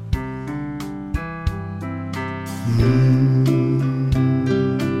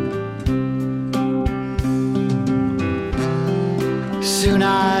 Soon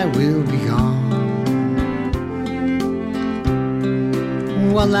I will be gone.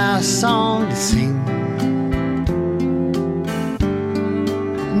 One last song to sing.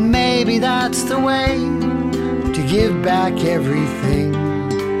 Maybe that's the way to give back everything.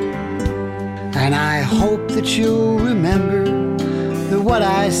 And I hope that you'll remember that what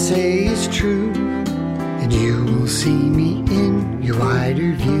I say is true, and you will see me in your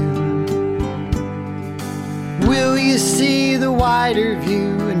wider view. Will you see the wider view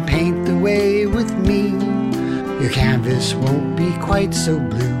and paint the way with me? Your canvas won't be quite so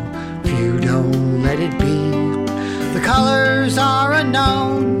blue if you don't let it be. The colors are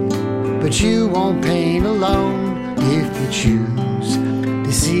unknown, but you won't paint alone if you choose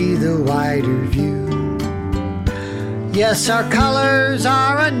to see the wider view. Yes, our colors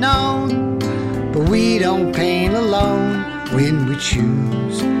are unknown, but we don't paint alone when we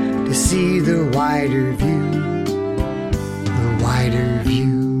choose to see the wider view. The wider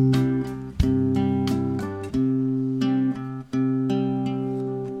view.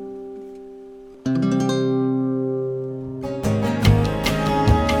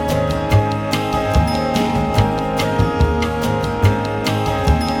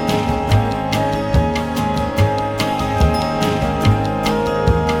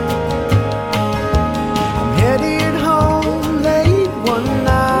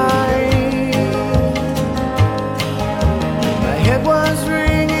 Was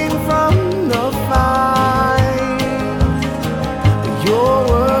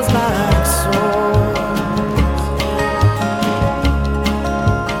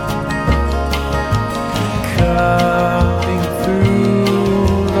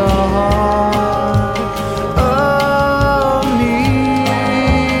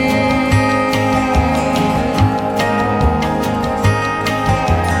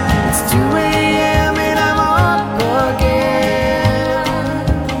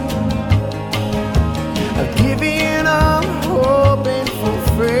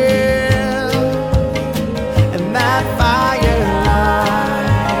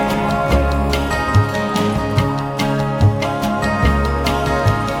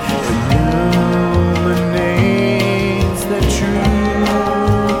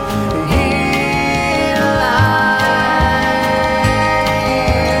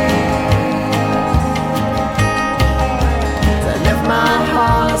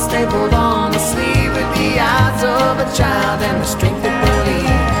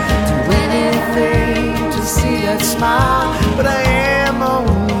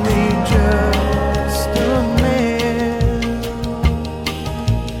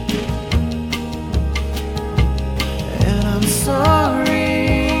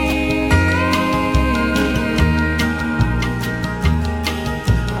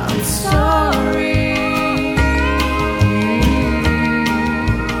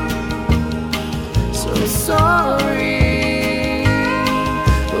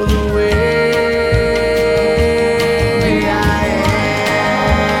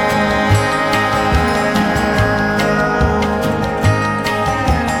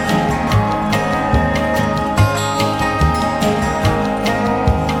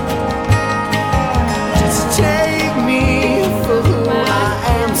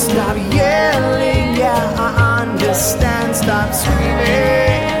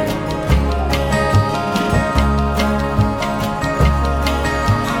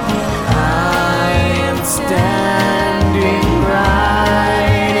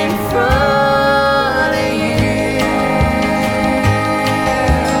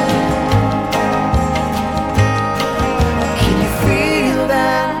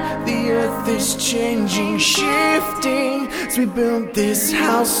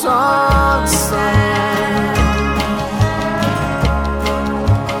our song sang.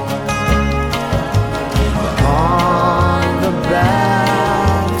 On the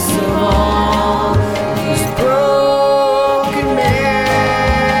backs of all these broken men,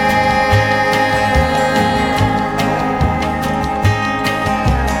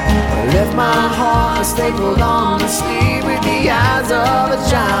 I left my heart stapled on the sleeve with the eyes of a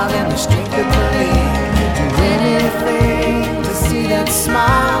child and the strength of belief. Do anything to see that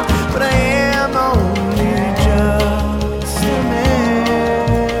smile, but I am only just a man,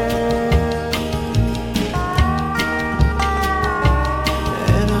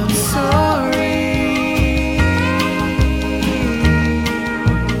 and I'm sorry.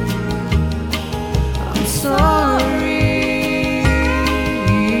 I'm sorry.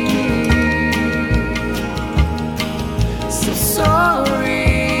 So sorry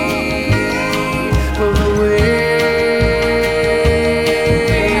for the way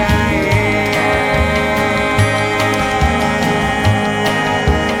I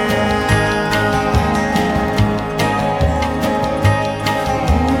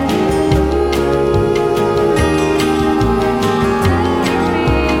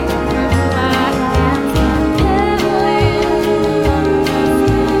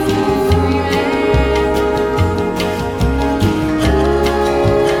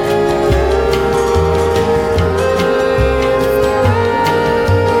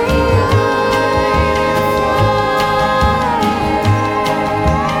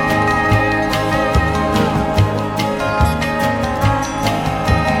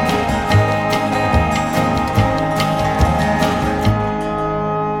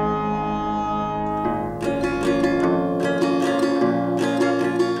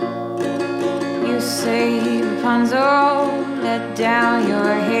You say, Rapunzel, let down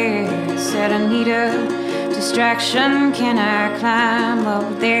your hair. Said I need a distraction, can I climb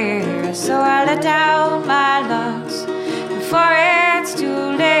up there? So I let down my locks before it's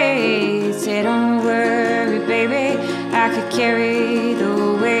too late. Say, don't worry, baby, I could carry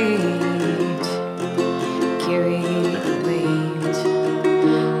the weight, carry the weight.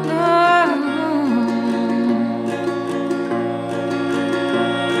 Oh.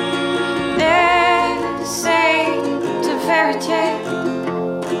 This ain't a fairy tale.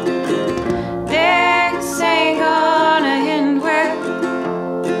 This ain't gonna end well.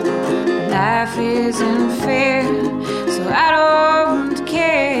 Life isn't fair, so I don't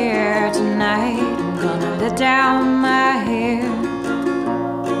care tonight. I'm gonna let down my hair.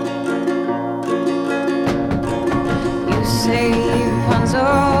 You say,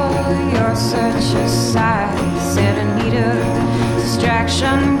 Rapunzel, you're such a sight. Said I need a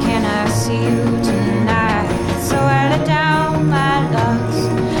distraction, can I see you tonight? So I let down my locks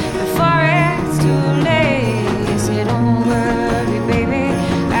before it's too late. Say, don't worry, baby,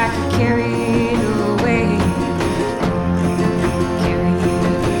 I could carry the weight, carry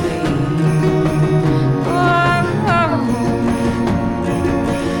the weight. Oh, oh.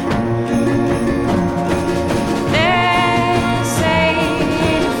 This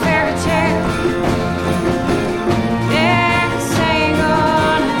ain't a fairy tale. This ain't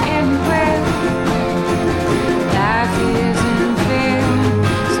gonna end well. Life isn't fair,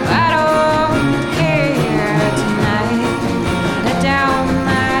 so I don't care tonight. Let down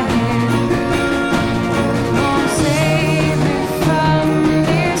my hair. Won't save me from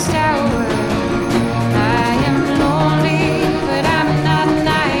this tower. I am lonely, but I'm not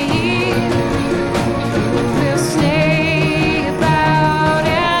naive. We'll stay about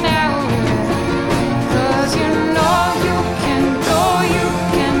an hour, 'cause you know you can go, you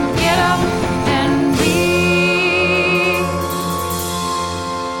can get up and leave.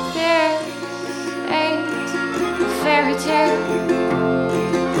 This ain't a fairy tale.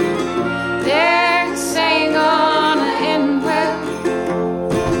 This ain't gonna end well.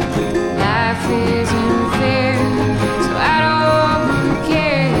 Life isn't fair, so I don't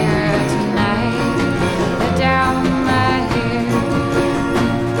care tonight. Let down my hair.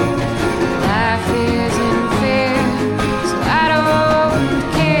 Life isn't fair, so I don't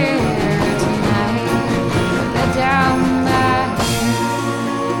care tonight. Let down my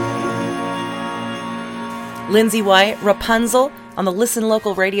Lindsay White, Rapunzel, on the Listen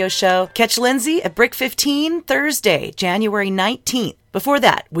Local radio show. Catch Lindsay at Brick 15 Thursday, January 19th. Before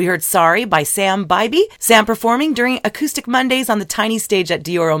that, we heard Sorry by Sam Bybee. Sam performing during Acoustic Mondays on the tiny stage at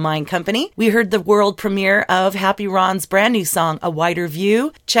Dioro Mine Company. We heard the world premiere of Happy Ron's brand new song, A Wider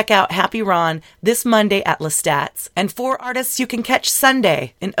View. Check out Happy Ron this Monday at Lestat's. And 4 artists you can catch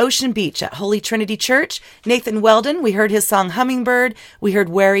Sunday in Ocean Beach at Holy Trinity Church. Nathan Weldon, we heard his song Hummingbird. We heard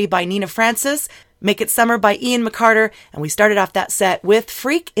Wary by Nina Francis. Make It Summer by Ian McCarter, and we started off that set with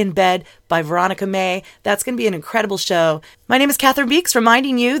Freak in Bed by Veronica May. That's going to be an incredible show. My name is Catherine Beeks,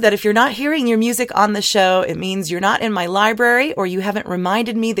 reminding you that if you're not hearing your music on the show, it means you're not in my library or you haven't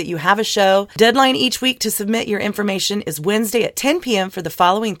reminded me that you have a show. Deadline each week to submit your information is Wednesday at 10 p.m. for the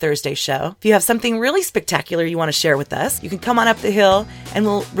following Thursday show. If you have something really spectacular you want to share with us, you can come on up the hill and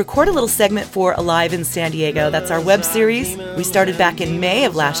we'll record a little segment for Alive in San Diego. That's our web series. We started back in May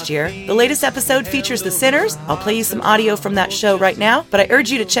of last year. The latest episode features The Sinners. I'll play you some audio from that show right now, but I urge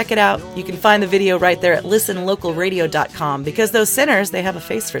you to check it out. You can find the video right there at listenlocalradio.com because those sinners, they have a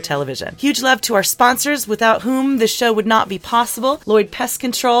face for television. Huge love to our sponsors, without whom this show would not be possible. Lloyd Pest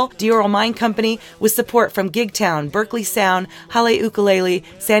Control, Dioral Mine Company, with support from Gigtown, Berkeley Sound, Hale Ukulele,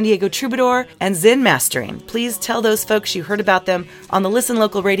 San Diego Troubadour, and Zen Mastering. Please tell those folks you heard about them on the Listen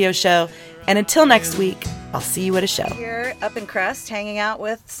Local radio show. And until next week, I'll see you at a show. Here up in Crest, hanging out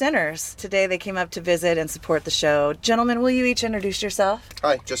with Sinners. Today they came up to visit and support the show. Gentlemen, will you each introduce yourself?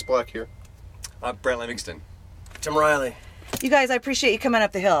 Hi, Just Black here. Brent Livingston. Tim Riley. You guys, I appreciate you coming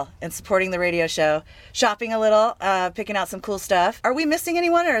up the hill and supporting the radio show, shopping a little, picking out some cool stuff. Are we missing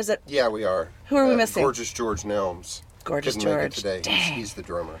anyone, or is it? Yeah, we are. Who are we missing? Gorgeous George Nelms. Gorgeous Couldn't George. make it today. Dang. He's the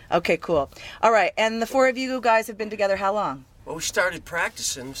drummer. Okay, cool. All right, and the four of you guys have been together how long? Well, we started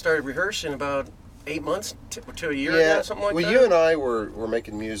practicing, started rehearsing about 8 months to a year ago, something like that. Well, you and I were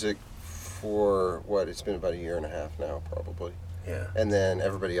making music for, what, it's been about a year and a half now, probably. Yeah. And then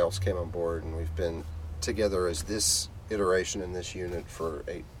everybody else came on board, and we've been together as this iteration in this unit for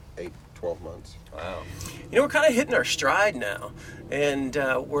 12 months. Wow. You know, we're kind of hitting our stride now, and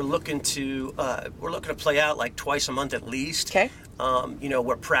we're looking to play out like twice a month at least. Okay. You know,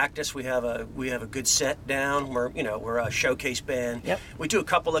 we're practice. We have a good set down. We're a showcase band. Yep. We do a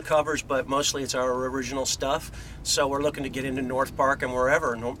couple of covers, but mostly it's our original stuff. So we're looking to get into North Park and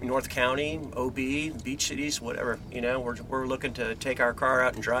wherever, North County, OB, beach cities, whatever. You know, we're looking to take our car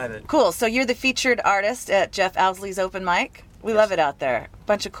out and drive it. Cool. So you're the featured artist at Jeff Owsley's open mic. We love it out there.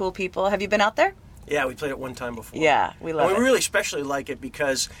 Bunch of cool people. Have you been out there? Yeah, we played it one time before. Yeah, we love it. We really especially like it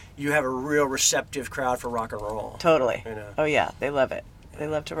because you have a real receptive crowd for rock and roll. Totally. You know? Oh, yeah. They love it. They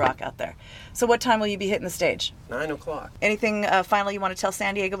love to rock out there. So what time will you be hitting the stage? 9 o'clock. Anything final you want to tell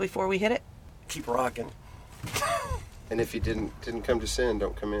San Diego before we hit it? Keep rocking. And if you didn't come to sin,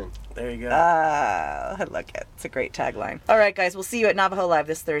 don't come in. There you go. I like it. It's a great tagline. All right, guys. We'll see you at Navajo Live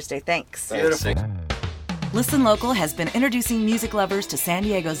this Thursday. Thanks. Beautiful. Listen Local has been introducing music lovers to San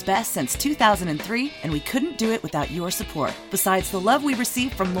Diego's best since 2003, and we couldn't do it without your support. Besides the love we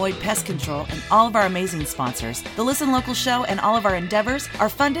receive from Lloyd Pest Control and all of our amazing sponsors, the Listen Local show and all of our endeavors are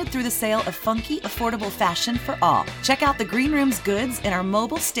funded through the sale of funky, affordable fashion for all. Check out the Green Room's goods in our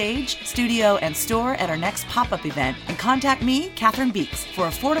mobile stage, studio, and store at our next pop-up event, and contact me, Catherine Beeks, for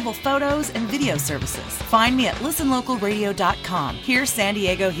affordable photos and video services. Find me at listenlocalradio.com. Hear San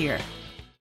Diego here.